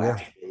 people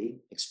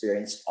actually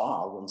experienced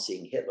awe when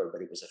seeing Hitler,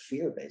 but it was a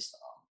fear-based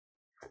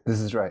awe. This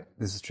is right.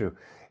 This is true.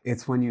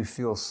 It's when you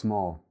feel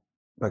small,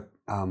 but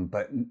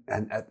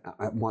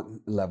at one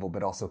level,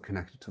 but also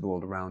connected to the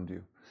world around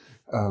you.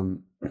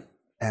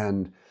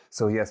 And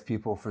so, yes,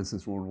 people, for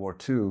instance, World War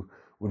II,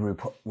 would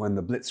report, when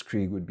the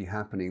Blitzkrieg would be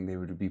happening, they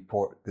would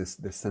report this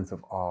sense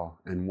of awe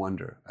and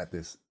wonder at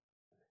this,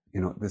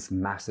 this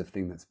massive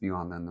thing that's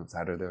beyond them, that's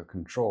out of their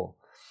control,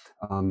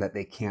 that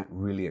they can't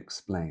really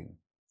explain.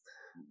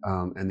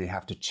 And they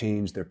have to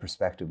change their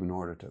perspective in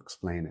order to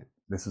explain it.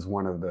 This is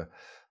one of the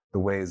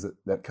ways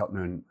that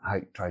Keltner and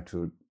Haidt try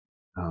to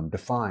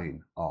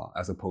define awe,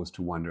 as opposed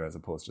to wonder, as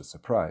opposed to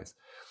surprise.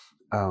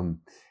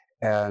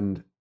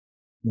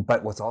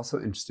 But what's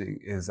also interesting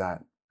is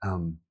that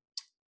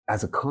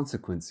as a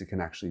consequence, it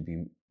can actually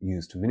be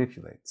used to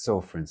manipulate.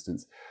 So, for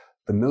instance,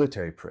 the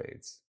military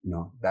parades,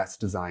 that's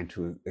designed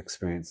to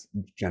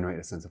generate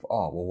a sense of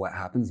awe. Well, what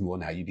happens? Well,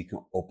 now you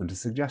become open to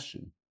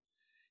suggestion.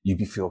 You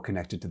feel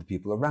connected to the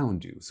people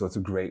around you. So it's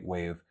a great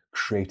way of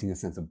creating a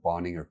sense of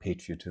bonding or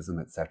patriotism,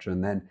 etc.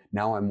 And then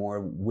now I'm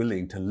more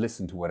willing to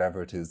listen to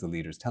whatever it is the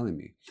leader's telling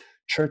me.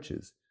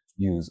 Churches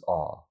use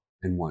awe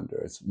and wonder.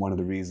 It's one of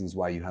the reasons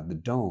why you have the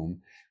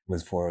dome,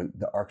 was for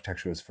the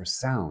architecture is for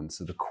sound.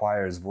 So the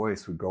choir's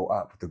voice would go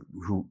up,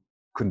 who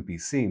couldn't be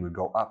seen would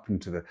go up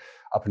into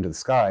the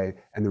sky,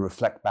 and then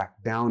reflect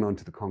back down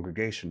onto the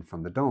congregation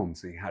from the dome.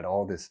 So you had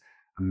all this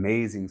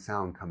amazing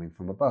sound coming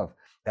from above.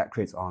 That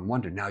creates awe and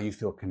wonder. Now you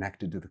feel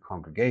connected to the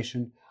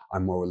congregation.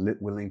 I'm more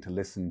willing to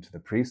listen to the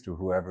priest or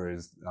whoever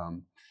is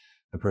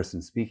the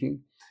person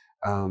speaking.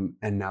 And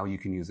now you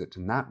can use it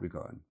in that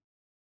regard.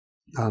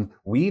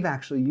 We've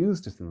actually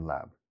used it in the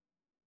lab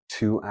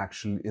to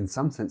actually, in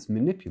some sense,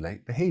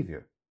 manipulate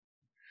behavior.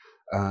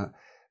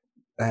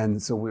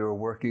 And so we were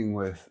working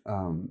with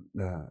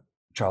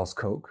Charles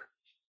Koch.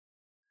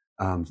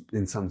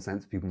 In some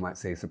sense, people might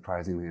say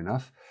surprisingly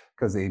enough,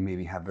 because they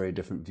maybe have very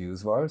different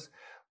views of ours.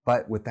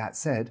 But with that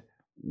said,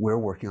 we're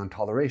working on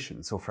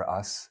toleration. So for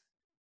us,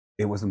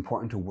 it was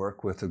important to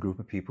work with a group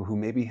of people who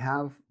maybe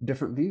have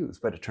different views.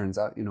 But it turns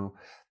out,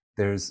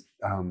 there's,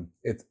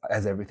 it's,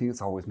 as everything,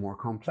 it's always more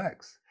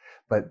complex.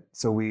 But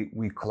so we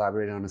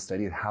collaborated on a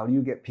study of how do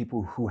you get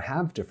people who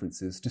have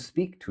differences to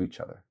speak to each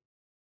other.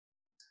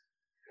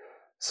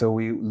 So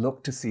we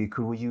looked to see,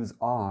 could we use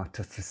awe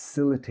to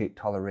facilitate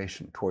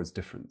toleration towards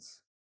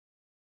difference?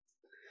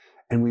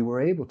 And we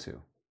were able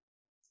to.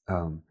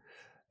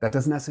 That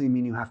doesn't necessarily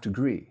mean you have to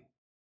agree,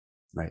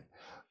 right?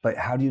 But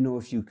how do you know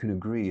if you can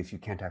agree if you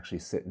can't actually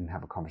sit and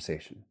have a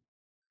conversation?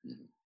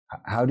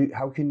 How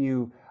can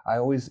you, I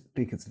always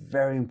think it's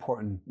very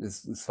important,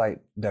 this slight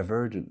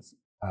divergence,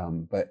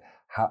 but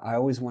I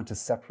always want to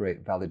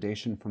separate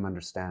validation from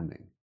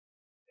understanding.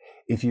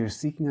 If you're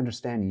seeking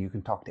understanding, you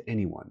can talk to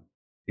anyone.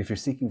 If you're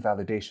seeking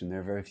validation, there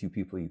are very few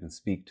people you can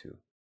speak to,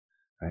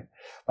 right?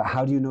 But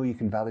how do you know you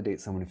can validate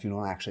someone if you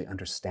don't actually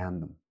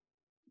understand them?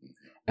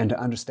 And to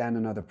understand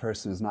another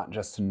person is not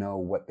just to know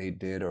what they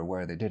did or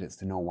where they did it, it's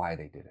to know why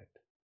they did it,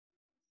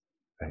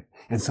 right?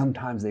 And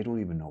sometimes they don't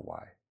even know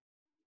why.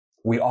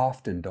 We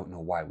often don't know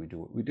why we do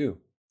what we do,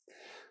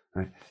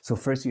 right? So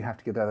first you have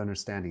to get that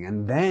understanding,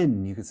 and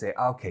then you can say,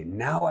 okay,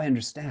 now I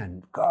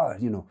understand.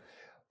 God,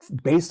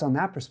 based on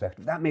that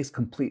perspective, that makes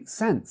complete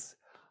sense.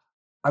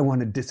 I want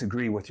to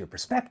disagree with your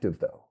perspective,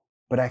 though,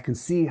 but I can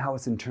see how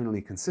it's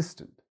internally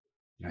consistent,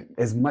 right?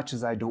 As much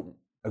as I don't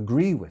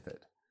agree with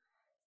it,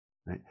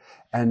 right?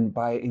 And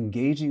by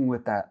engaging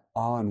with that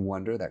awe and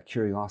wonder, that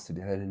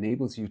curiosity, that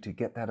enables you to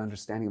get that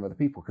understanding of other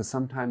people, because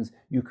sometimes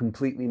you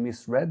completely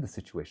misread the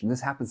situation. This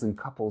happens in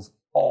couples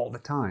all the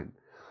time.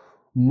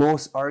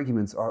 Most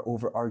arguments are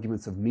over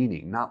arguments of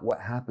meaning, not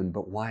what happened,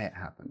 but why it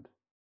happened.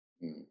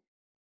 Mm.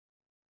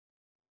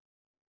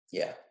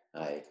 Yeah,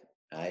 I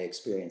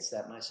experienced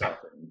that myself.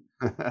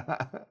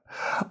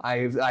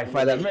 I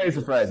find that very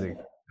surprising.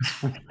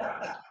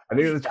 I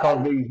think it's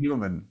called being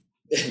human.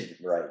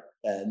 Right.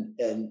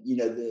 And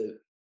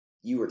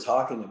you were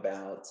talking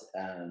about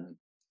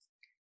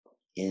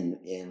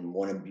in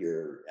one of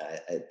your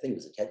I think it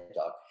was a TED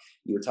talk,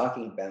 you were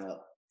talking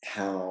about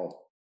how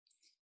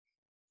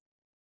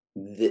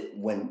that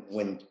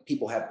when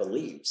people have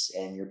beliefs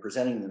and you're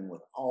presenting them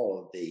with all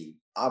of the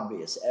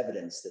obvious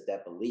evidence that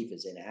that belief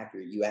is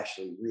inaccurate, you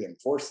actually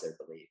reinforce their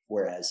belief.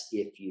 Whereas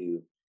if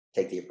you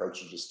take the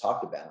approach you just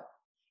talked about,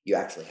 you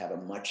actually have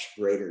a much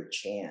greater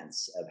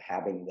chance of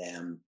having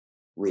them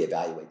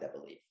reevaluate that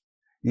belief.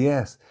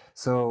 Yes.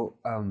 So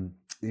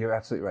you're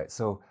absolutely right.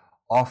 So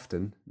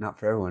often, not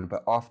for everyone,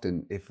 but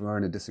often, if we're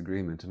in a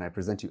disagreement and I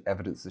present you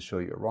evidence to show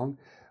you're wrong,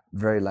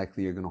 very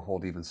likely you're going to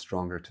hold even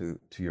stronger to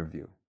your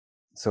view.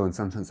 So in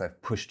some sense,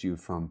 I've pushed you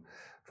from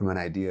an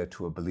idea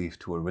to a belief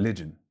to a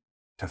religion,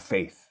 to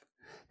faith,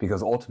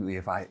 because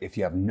ultimately, if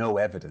you have no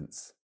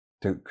evidence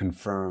to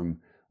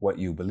confirm what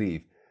you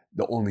believe,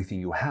 the only thing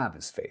you have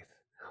is faith.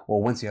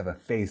 Well, once you have a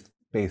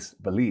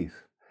faith-based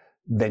belief,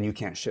 then you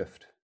can't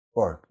shift,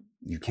 or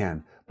you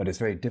can, but it's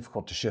very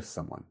difficult to shift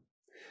someone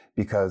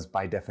because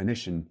by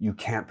definition, you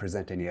can't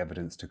present any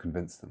evidence to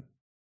convince them.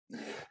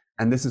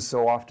 And this is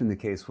so often the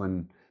case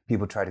when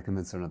people try to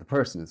convince another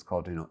person. It's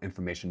called,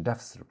 information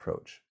deficit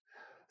approach.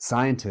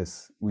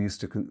 Scientists, we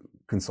used to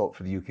consult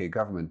for the UK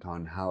government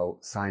on how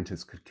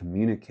scientists could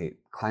communicate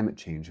climate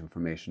change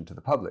information to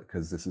the public,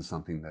 because this is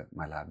something that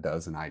my lab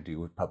does and I do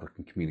with public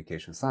and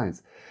communication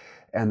science.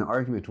 And the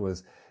argument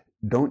was,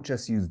 don't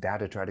just use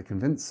data to try to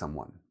convince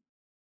someone.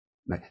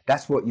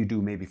 That's what you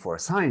do maybe for a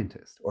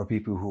scientist or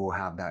people who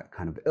have that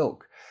kind of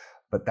ilk,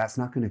 but that's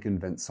not going to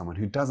convince someone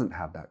who doesn't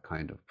have that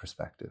kind of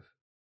perspective.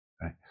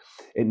 Right?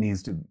 It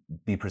needs to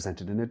be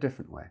presented in a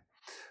different way.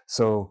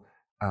 So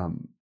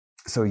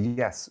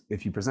yes,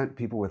 if you present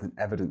people with an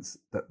evidence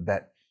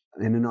that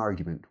in an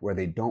argument where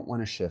they don't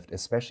want to shift,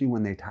 especially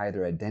when they tie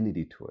their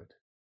identity to it,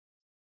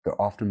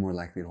 they're often more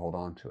likely to hold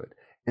on to it,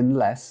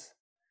 unless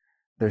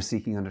they're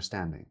seeking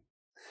understanding.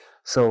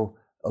 So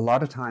a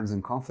lot of times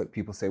in conflict,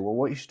 people say, well,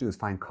 what you should do is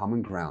find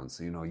common ground.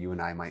 So, you and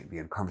I might be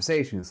in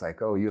conversation. It's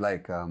like, oh, you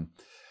like,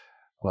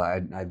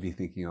 well, I'd be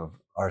thinking of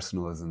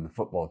Arsenal as in the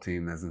football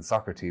team, as in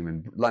soccer team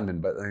in London,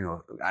 but,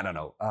 I don't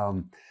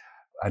know.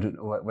 I don't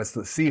know what's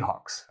the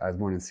Seahawks. I was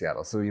born in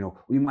Seattle. So,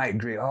 we might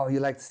agree. Oh, you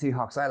like the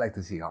Seahawks. I like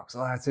the Seahawks.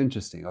 Oh, that's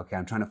interesting. Okay.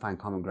 I'm trying to find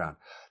common ground.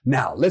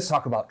 Now let's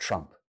talk about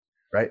Trump,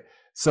 right?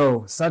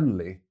 So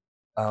suddenly,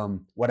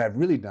 what I've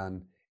really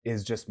done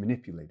is just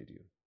manipulated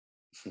you.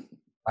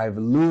 I've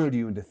lured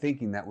you into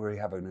thinking that we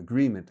have an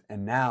agreement,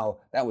 and now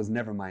that was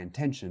never my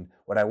intention.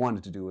 What I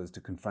wanted to do was to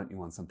confront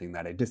you on something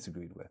that I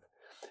disagreed with.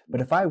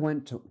 But if I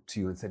went to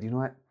you and said, you know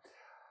what,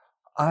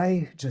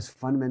 I just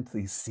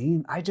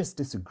I just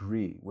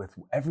disagree with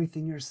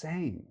everything you're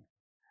saying,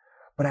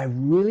 but I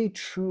really,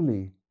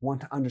 truly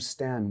want to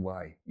understand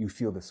why you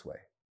feel this way,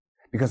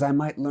 because I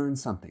might learn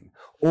something,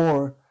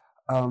 or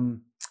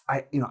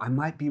I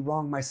might be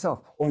wrong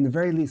myself, or in the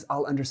very least,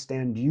 I'll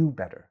understand you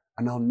better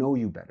and I'll know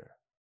you better.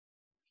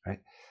 Right?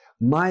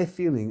 My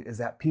feeling is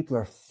that people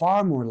are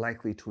far more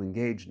likely to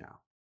engage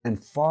now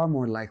and far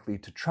more likely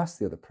to trust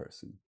the other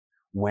person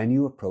when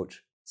you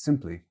approach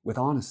simply with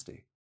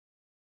honesty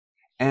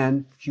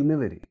and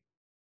humility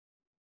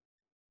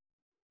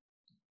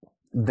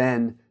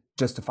than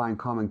just to find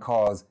common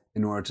cause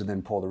in order to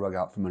then pull the rug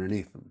out from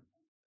underneath them.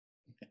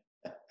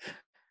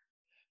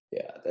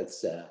 Yeah,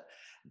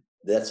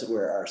 that's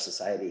where our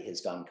society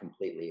has gone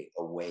completely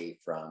away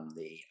from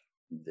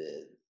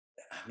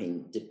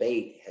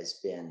debate has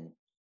been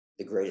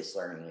the greatest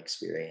learning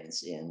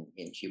experience in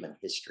human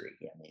history.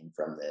 I mean,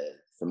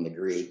 from the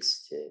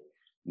Greeks to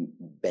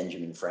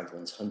Benjamin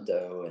Franklin's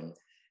Junto, and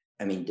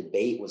I mean,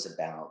 debate was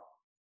about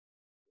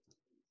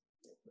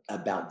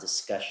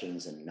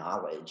discussions and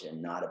knowledge,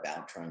 and not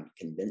about trying to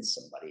convince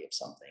somebody of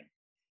something.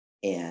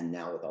 And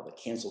now with all the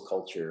cancel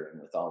culture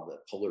and with all the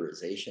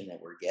polarization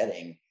that we're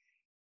getting,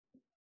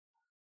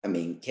 I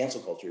mean,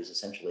 cancel culture is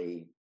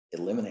essentially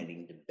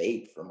eliminating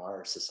debate from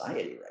our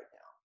society right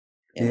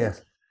now. And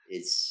yes.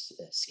 It's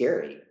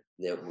scary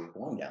that we're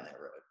going down that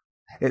road.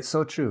 It's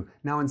so true.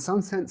 Now, in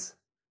some sense,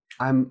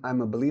 I'm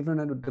a believer in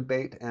a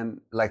debate,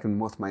 and like in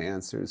most of my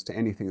answers to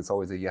anything, it's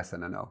always a yes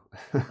and a no.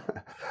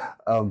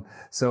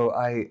 So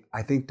I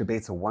think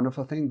debate's a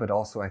wonderful thing, but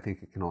also I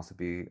think it can also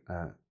be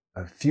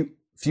a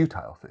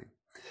futile thing.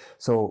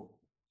 So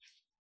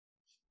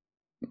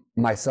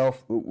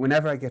myself,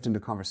 whenever I get into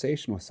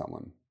conversation with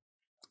someone,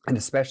 and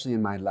especially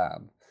in my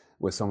lab,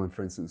 with someone,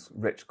 for instance,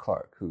 Rich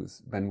Clark,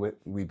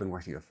 we've been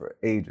working with for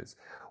ages,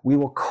 we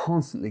will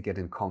constantly get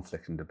in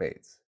conflict and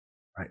debates,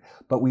 right?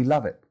 But we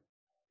love it.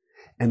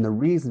 And the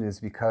reason is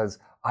because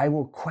I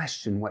will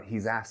question what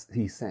he's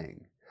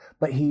saying.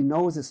 But he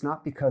knows it's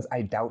not because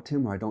I doubt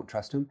him or I don't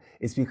trust him.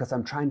 It's because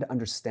I'm trying to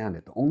understand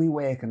it. The only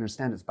way I can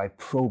understand it is by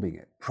probing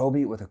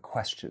it with a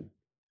question.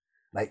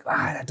 Like,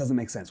 that doesn't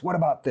make sense. What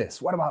about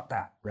this? What about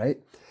that, right?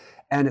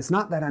 And it's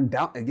not that I'm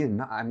doubting,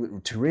 again,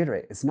 I'm to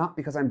reiterate, it's not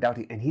because I'm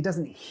doubting, and he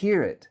doesn't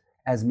hear it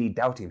as me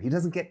doubting him. He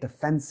doesn't get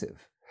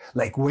defensive.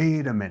 Like,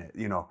 wait a minute,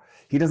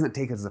 he doesn't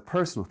take it as a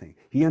personal thing.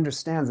 He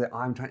understands that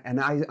I'm trying,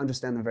 and I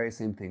understand the very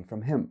same thing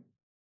from him.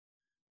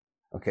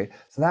 Okay,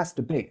 so that's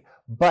debate.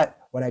 But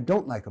what I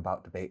don't like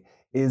about debate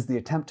is the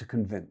attempt to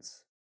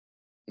convince.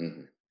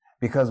 Mm-hmm.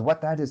 Because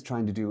what that is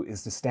trying to do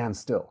is to stand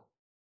still,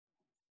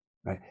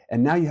 right?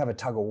 And now you have a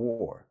tug of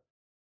war.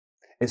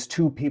 It's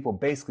two people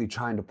basically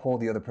trying to pull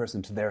the other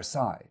person to their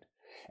side.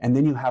 And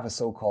then you have a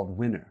so-called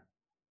winner.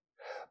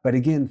 But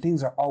again,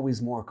 things are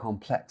always more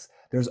complex.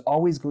 There's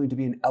always going to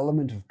be an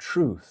element of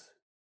truth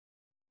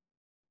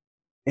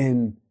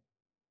in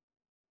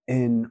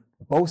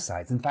both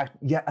sides. In fact,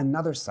 yet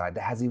another side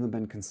that hasn't even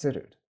been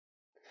considered.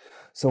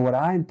 So what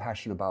I'm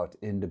passionate about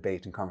in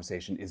debate and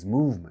conversation is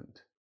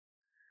movement.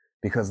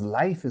 Because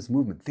life is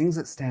movement. Things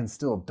that stand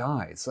still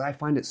die. So I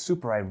find it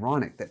super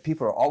ironic that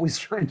people are always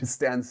trying to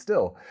stand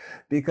still.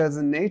 Because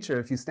in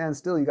nature, if you stand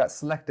still, you got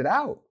selected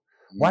out.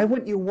 Why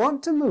wouldn't you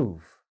want to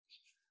move?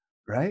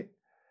 Right?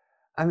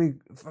 I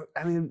mean,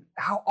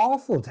 how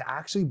awful to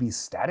actually be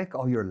static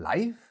all your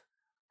life?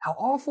 How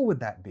awful would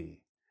that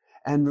be?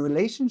 And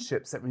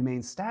relationships that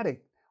remain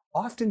static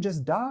often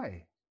just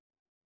die.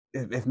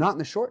 If not in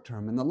the short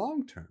term, in the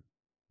long term.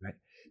 Right?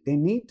 They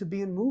need to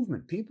be in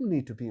movement. People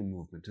need to be in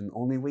movement. And the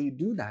only way you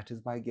do that is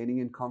by getting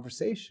in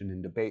conversation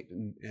and debate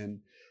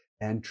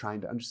and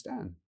trying to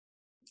understand.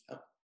 I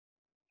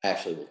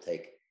actually will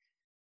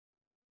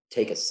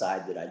take a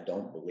side that I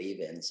don't believe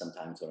in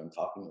sometimes when I'm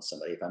talking with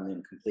somebody. If I'm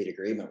in complete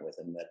agreement with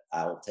them, that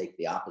I'll take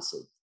the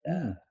opposite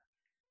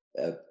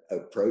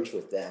approach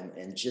with them,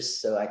 and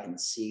just so I can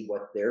see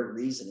what their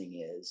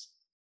reasoning is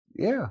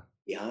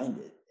behind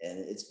it. And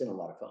it's been a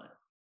lot of fun.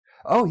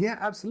 Oh, yeah,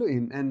 absolutely.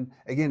 And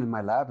again, in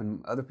my lab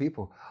and other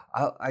people,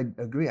 I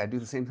agree. I do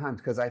the same time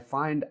because I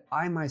find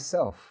I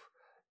myself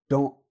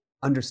don't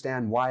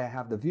understand why I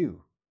have the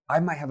view. I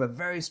might have a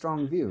very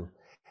strong view.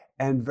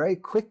 And very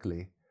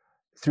quickly,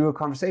 through a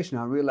conversation,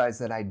 I realized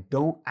that I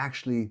don't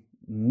actually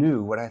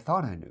knew what I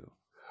thought I knew,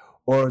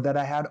 or that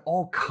I had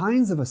all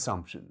kinds of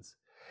assumptions.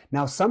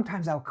 Now,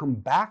 sometimes I'll come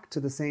back to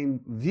the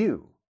same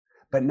view,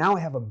 but now I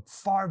have a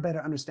far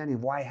better understanding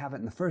of why I have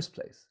it in the first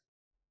place.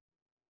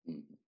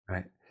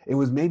 Right? It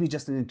was maybe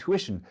just an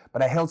intuition,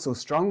 but I held so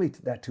strongly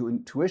to that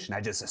intuition, I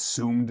just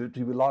assumed it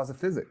to be laws of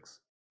physics,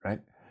 right?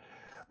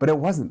 But it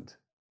wasn't.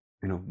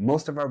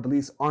 Most of our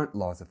beliefs aren't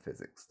laws of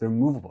physics. They're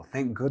movable,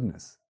 thank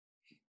goodness.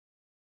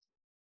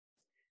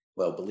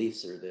 Well,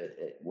 beliefs are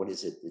what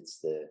is it?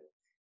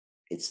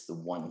 It's the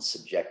one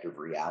subjective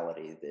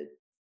reality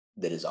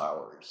that is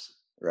ours,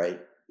 right?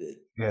 That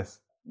yes.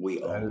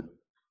 We own.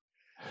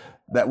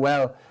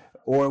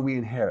 Or we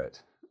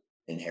inherit.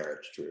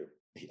 Inherit, true.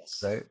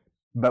 Yes. Right?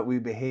 But we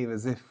behave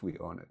as if we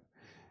own it,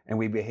 and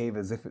we behave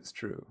as if it's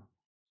true.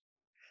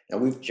 Now,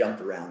 we've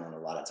jumped around on a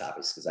lot of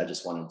topics because I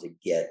just wanted to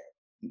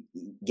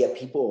get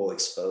people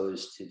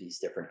exposed to these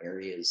different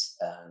areas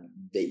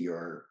that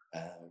you're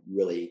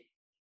really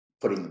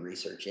putting the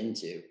research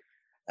into.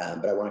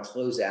 But I want to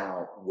close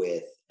out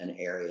with an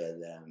area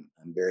that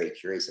I'm very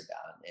curious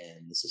about,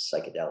 and this is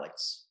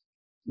psychedelics.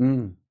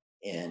 And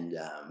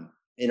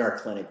in our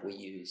clinic, we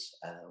use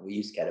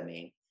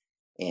ketamine.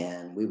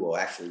 And we will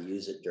actually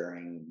use it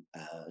during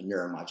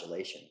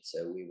neuromodulation.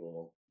 So we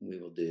will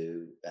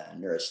do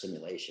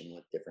neurostimulation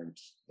with different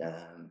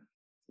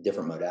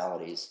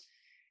modalities,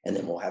 and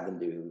then we'll have them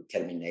do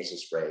ketamine nasal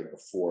spray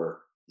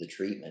before the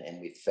treatment. And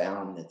we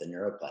found that the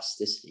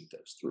neuroplasticity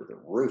goes through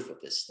the roof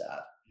with this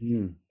stuff.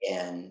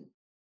 And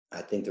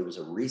I think there was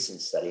a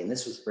recent study, and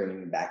this was bringing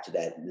me back to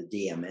the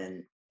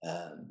DMN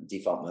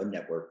default mode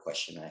network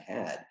question I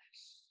had.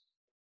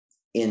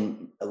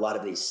 In a lot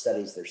of these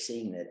studies, they're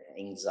seeing that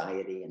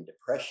anxiety and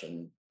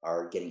depression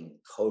are getting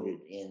coded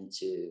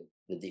into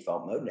the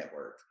default mode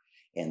network,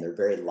 and they're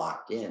very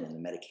locked in, and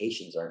the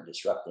medications aren't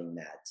disrupting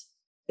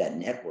that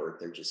network.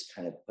 They're just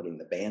kind of putting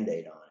the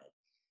Band-Aid on it.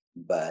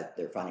 But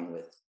they're finding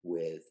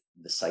with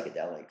the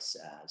psychedelics,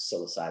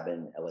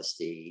 psilocybin,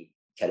 LSD,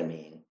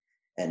 ketamine,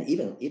 and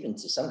even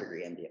to some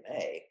degree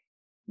MDMA,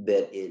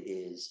 that it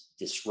is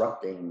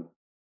disrupting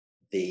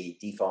the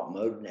default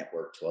mode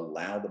network to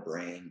allow the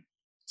brain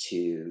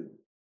to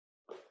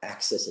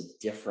access a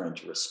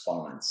different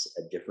response,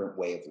 a different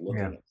way of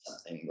looking at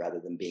something, rather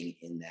than being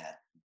in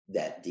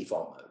that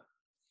default mode.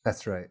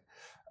 That's right.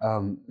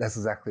 That's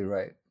exactly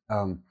right.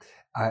 I'm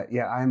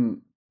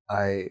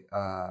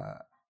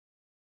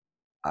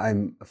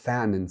a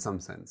fan in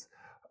some sense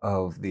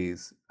of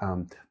these,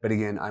 but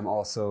again, I'm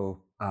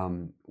also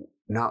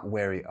not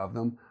wary of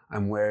them.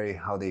 I'm wary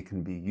how they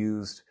can be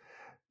used,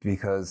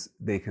 because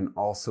they can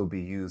also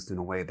be used in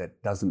a way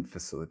that doesn't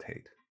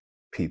facilitate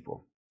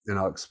people. And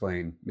I'll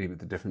explain maybe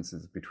the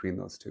differences between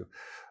those two.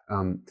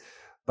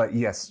 But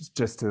yes,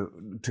 just to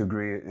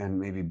agree and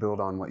maybe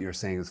build on what you're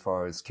saying as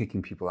far as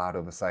kicking people out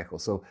of a cycle.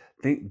 So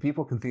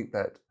people can think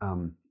that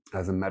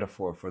as a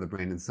metaphor for the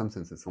brain, in some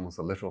sense, it's almost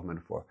a literal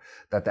metaphor,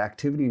 that the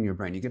activity in your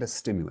brain, you get a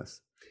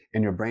stimulus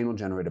and your brain will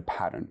generate a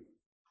pattern.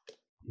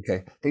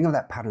 Okay, think of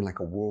that pattern like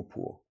a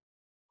whirlpool.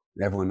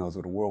 Everyone knows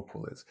what a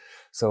whirlpool is.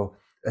 So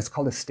it's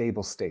called a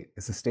stable state.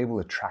 It's a stable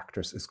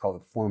attractor. It's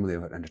called formally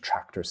an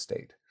attractor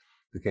state.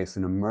 Okay, it's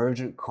an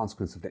emergent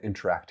consequence of the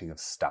interacting of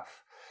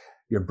stuff.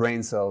 Your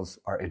brain cells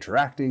are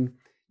interacting.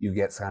 You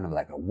get kind of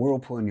like a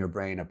whirlpool in your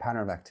brain, a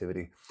pattern of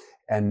activity.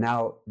 And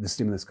now the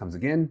stimulus comes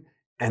again,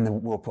 and the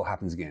whirlpool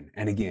happens again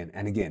and again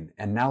and again.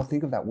 And now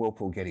think of that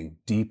whirlpool getting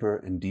deeper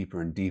and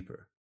deeper and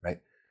deeper, right?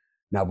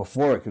 Now,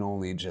 before it can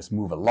only just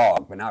move a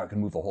log, but now it can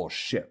move a whole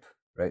ship,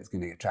 right? It's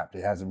going to get trapped.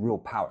 It has a real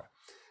power.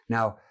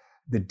 Now,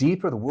 the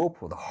deeper the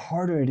whirlpool, the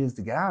harder it is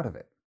to get out of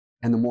it,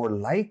 and the more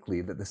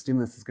likely that the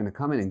stimulus is going to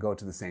come in and go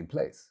to the same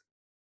place.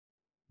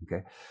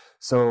 Okay,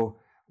 so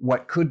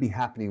what could be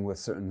happening with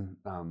certain,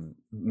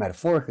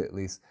 metaphorically at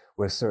least,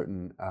 with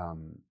certain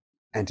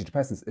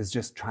antidepressants is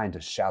just trying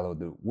to shallow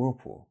the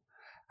whirlpool,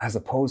 as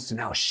opposed to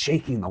now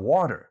shaking the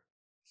water.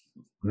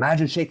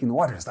 Imagine shaking the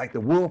water. It's like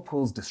the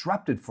whirlpool's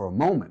disrupted for a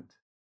moment.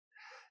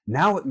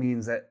 Now it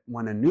means that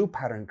when a new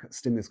pattern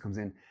stimulus comes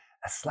in,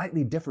 a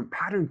slightly different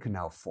pattern can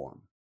now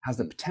form, has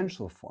the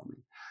potential of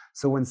forming.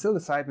 So when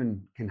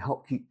psilocybin can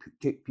help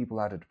kick people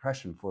out of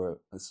depression for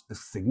a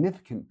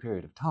significant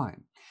period of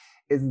time,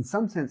 is in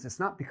some sense, it's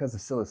not because the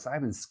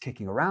psilocybin's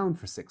kicking around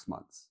for 6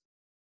 months,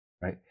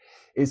 right?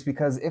 It's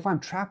because if I'm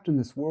trapped in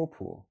this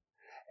whirlpool,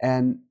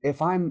 and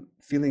if I'm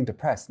feeling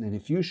depressed, and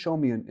if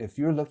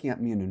you're looking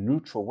at me in a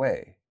neutral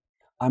way,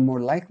 I'm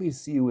more likely to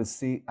see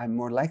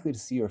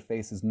your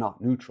face as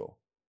not neutral,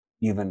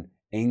 even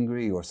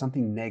angry or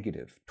something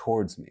negative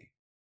towards me.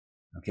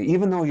 Okay,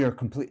 even though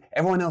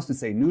everyone else would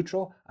say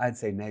neutral, I'd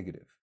say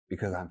negative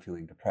because I'm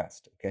feeling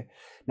depressed. Okay,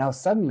 now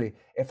suddenly,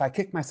 if I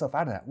kick myself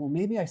out of that, well,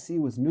 maybe I see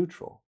you as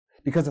neutral,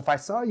 because if I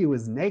saw you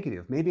as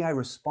negative, maybe I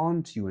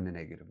respond to you in a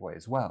negative way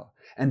as well.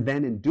 And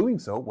then in doing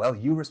so, well,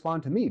 you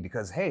respond to me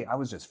because, hey, I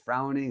was just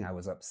frowning, I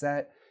was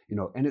upset,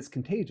 and it's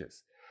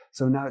contagious.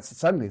 So now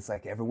it's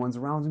like everyone's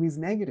around me is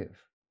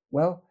negative.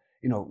 Well,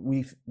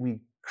 we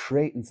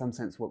create in some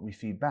sense what we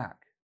feed back.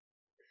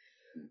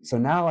 So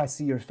now I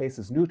see your face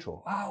as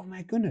neutral. Oh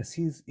my goodness,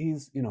 he's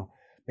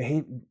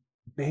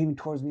behaving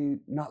towards me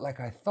not like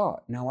I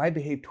thought. Now I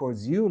behave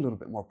towards you a little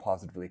bit more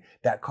positively.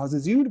 That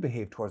causes you to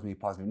behave towards me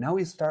positively. Now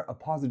we start a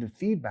positive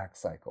feedback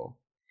cycle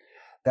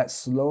that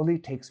slowly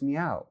takes me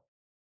out,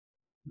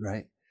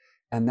 right?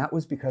 And that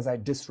was because I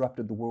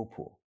disrupted the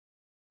whirlpool.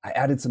 I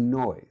added some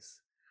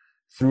noise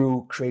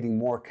through creating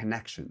more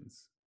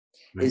connections.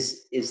 Right?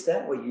 Is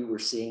that what you were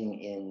seeing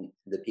in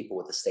the people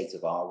with the states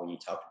of awe when you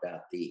talked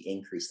about the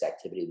increased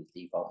activity of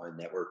the default mode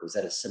network? Was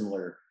that a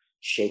similar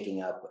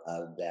shaking up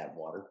of that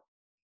water?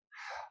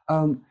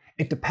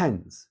 It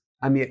depends.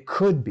 I mean, it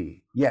could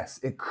be, yes,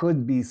 it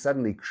could be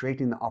suddenly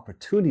creating the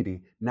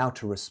opportunity now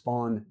to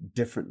respond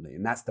differently.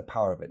 And that's the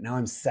power of it. Now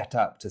I'm set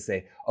up to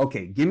say,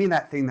 okay, give me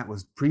that thing that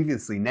was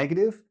previously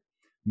negative.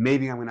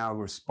 Maybe I'm going to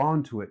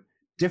respond to it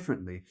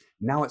differently.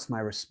 Now it's my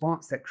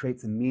response that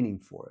creates a meaning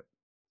for it.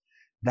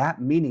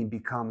 That meaning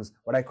becomes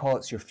what I call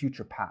it's your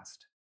future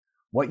past.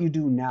 What you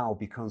do now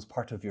becomes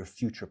part of your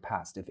future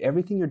past. If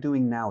everything you're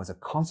doing now is a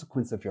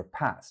consequence of your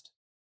past,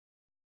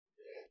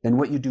 then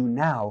what you do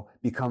now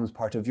becomes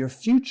part of your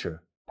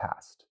future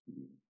past,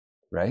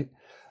 right?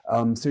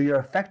 So you're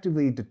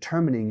effectively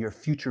determining your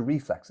future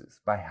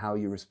reflexes by how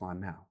you respond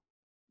now.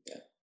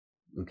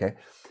 Yeah. Okay.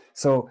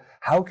 So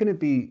how can it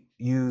be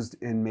used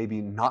in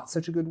maybe not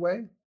such a good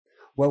way?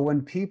 Well,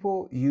 when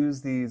people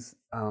use these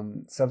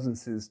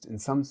substances in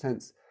some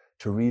sense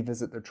to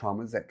revisit their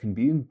traumas, that can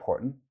be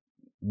important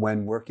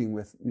when working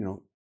with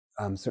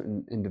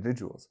certain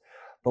individuals,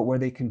 but where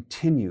they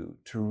continue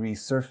to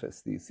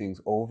resurface these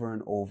things over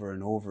and over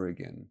and over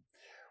again,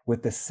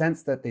 with the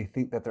sense that they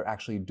think that they're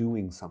actually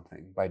doing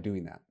something by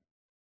doing that,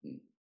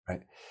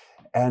 right?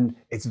 And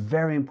it's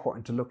very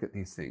important to look at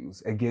these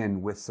things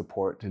again with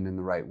support and in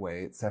the right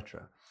way,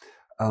 etc.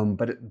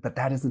 But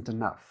that isn't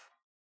enough.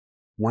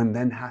 One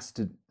then has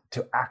to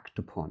act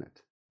upon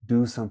it,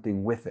 do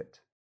something with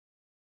it,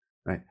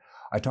 right?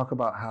 I talk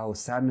about how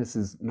sadness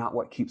is not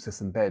what keeps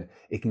us in bed.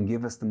 It can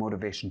give us the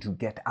motivation to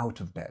get out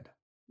of bed,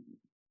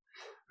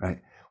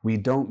 right? We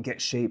don't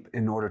get shape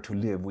in order to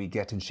live. We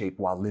get in shape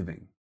while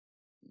living,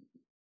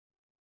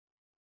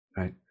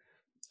 right?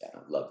 Yeah,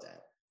 I love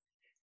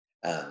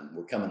that.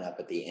 We're coming up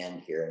at the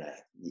end here, and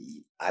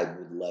I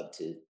would love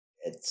to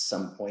at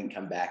some point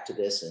come back to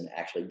this and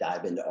actually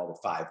dive into all the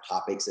 5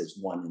 topics as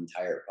one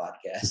entire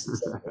podcast at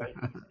some point.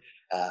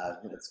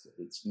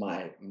 It's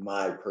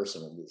my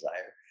personal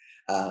desire.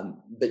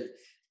 But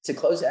to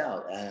close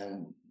out,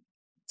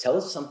 tell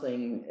us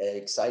something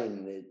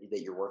exciting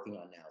that you're working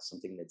on now,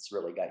 something that's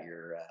really got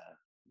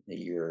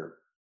your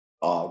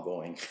awe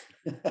going.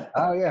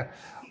 Oh yeah,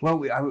 well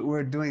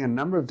we're doing a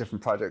number of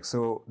different projects.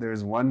 So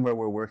there's one where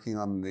we're working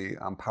on the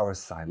power of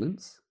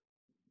silence.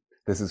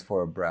 This is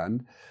for a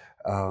brand,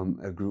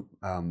 a group,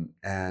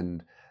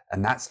 and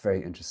that's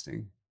very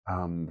interesting.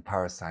 The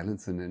power of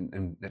silence,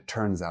 and it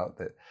turns out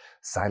that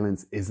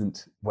silence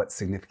isn't what's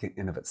significant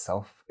in of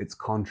itself. It's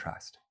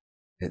contrast.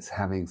 It's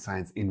having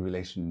science in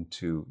relation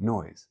to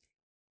noise,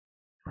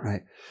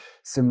 right?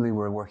 Similarly,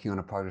 we're working on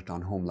a project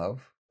on home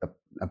love,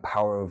 a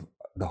power of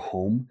the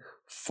home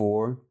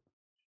for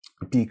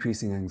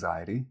decreasing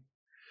anxiety.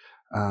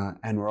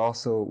 And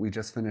we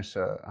just finished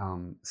a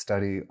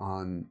study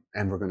on,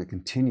 and we're going to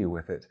continue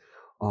with it,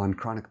 on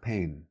chronic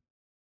pain.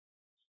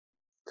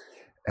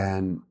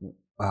 And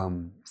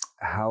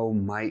how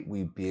might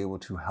we be able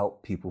to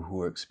help people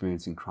who are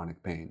experiencing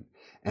chronic pain?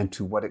 And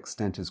to what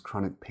extent is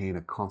chronic pain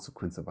a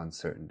consequence of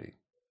uncertainty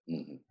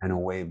and a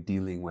way of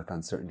dealing with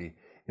uncertainty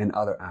in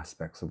other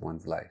aspects of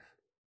one's life?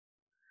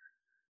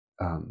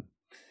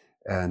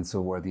 And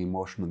so where the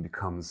emotional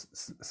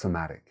becomes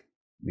somatic,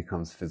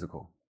 becomes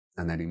physical,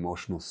 and that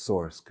emotional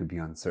source could be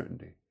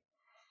uncertainty.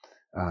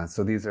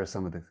 So these are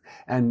some of the,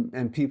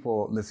 and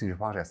people listening to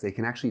your podcast, they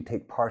can actually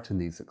take part in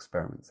these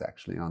experiments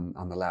actually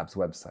on the lab's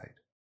website.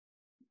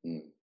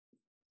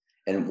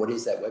 And what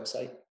is that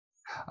website?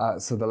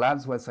 So the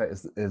lab's website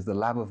is the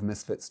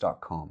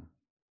labofmisfits.com.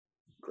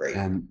 Great.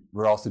 And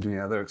we're also doing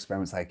other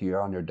experiments, like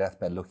you're on your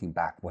deathbed looking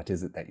back, what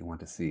is it that you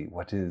want to see?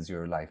 What is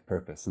your life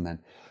purpose? And then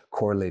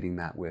correlating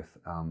that with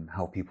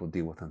how people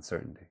deal with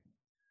uncertainty.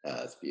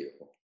 That's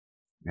beautiful.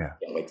 Yeah.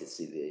 Can't wait to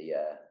see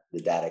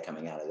the data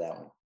coming out of that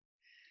one.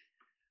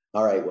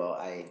 All right. Well,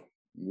 I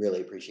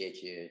really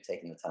appreciate you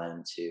taking the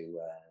time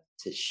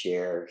to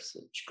share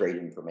such great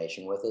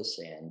information with us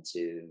and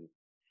to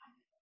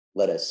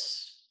let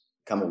us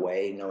come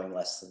away knowing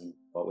less than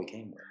what we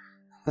came with.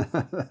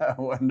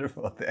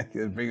 Wonderful. Thank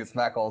you. Bring us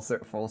back all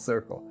full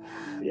circle.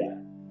 Yeah.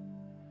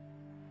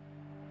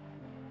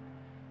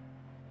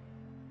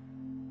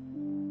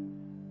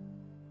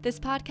 This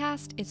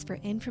podcast is for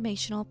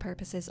informational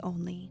purposes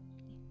only.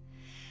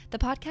 The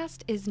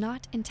podcast is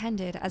not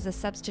intended as a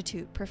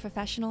substitute for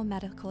professional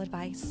medical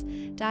advice,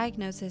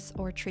 diagnosis,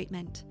 or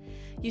treatment.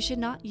 You should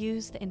not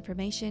use the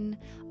information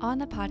on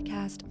the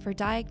podcast for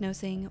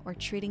diagnosing or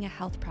treating a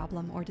health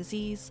problem or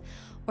disease,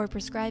 or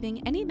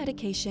prescribing any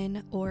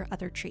medication or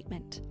other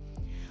treatment.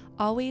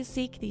 Always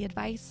seek the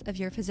advice of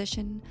your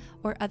physician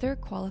or other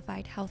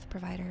qualified health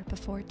provider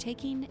before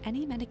taking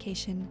any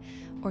medication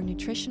or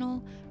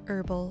nutritional,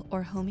 herbal,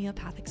 or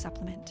homeopathic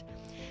supplement,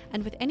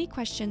 and with any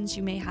questions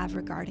you may have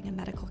regarding a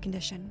medical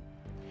condition.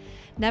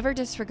 Never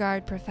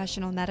disregard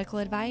professional medical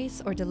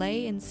advice or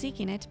delay in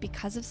seeking it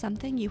because of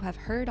something you have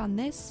heard on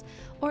this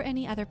or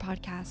any other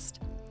podcast.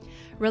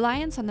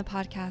 Reliance on the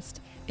podcast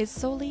is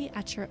solely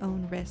at your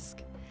own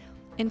risk.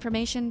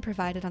 Information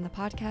provided on the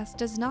podcast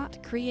does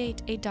not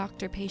create a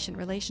doctor-patient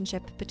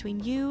relationship between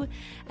you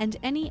and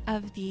any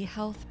of the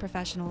health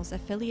professionals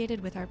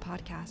affiliated with our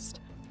podcast.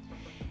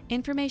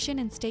 Information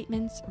and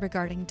statements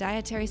regarding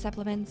dietary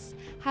supplements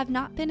have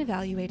not been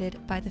evaluated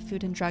by the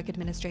Food and Drug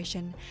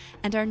Administration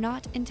and are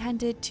not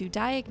intended to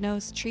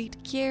diagnose,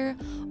 treat, cure,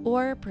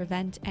 or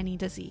prevent any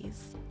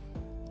disease.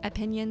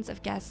 Opinions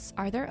of guests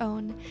are their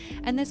own,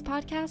 and this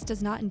podcast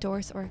does not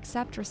endorse or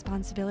accept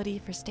responsibility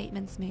for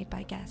statements made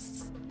by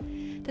guests.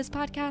 This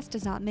podcast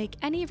does not make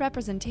any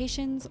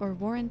representations or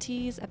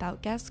warranties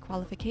about guests'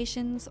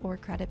 qualifications or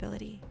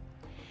credibility.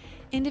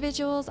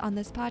 Individuals on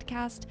this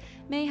podcast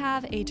may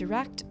have a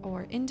direct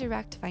or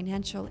indirect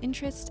financial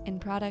interest in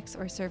products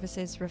or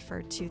services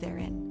referred to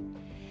therein.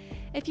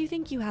 If you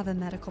think you have a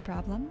medical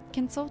problem,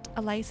 consult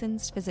a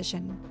licensed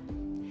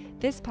physician.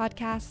 This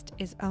podcast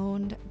is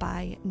owned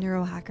by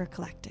Neurohacker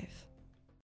Collective.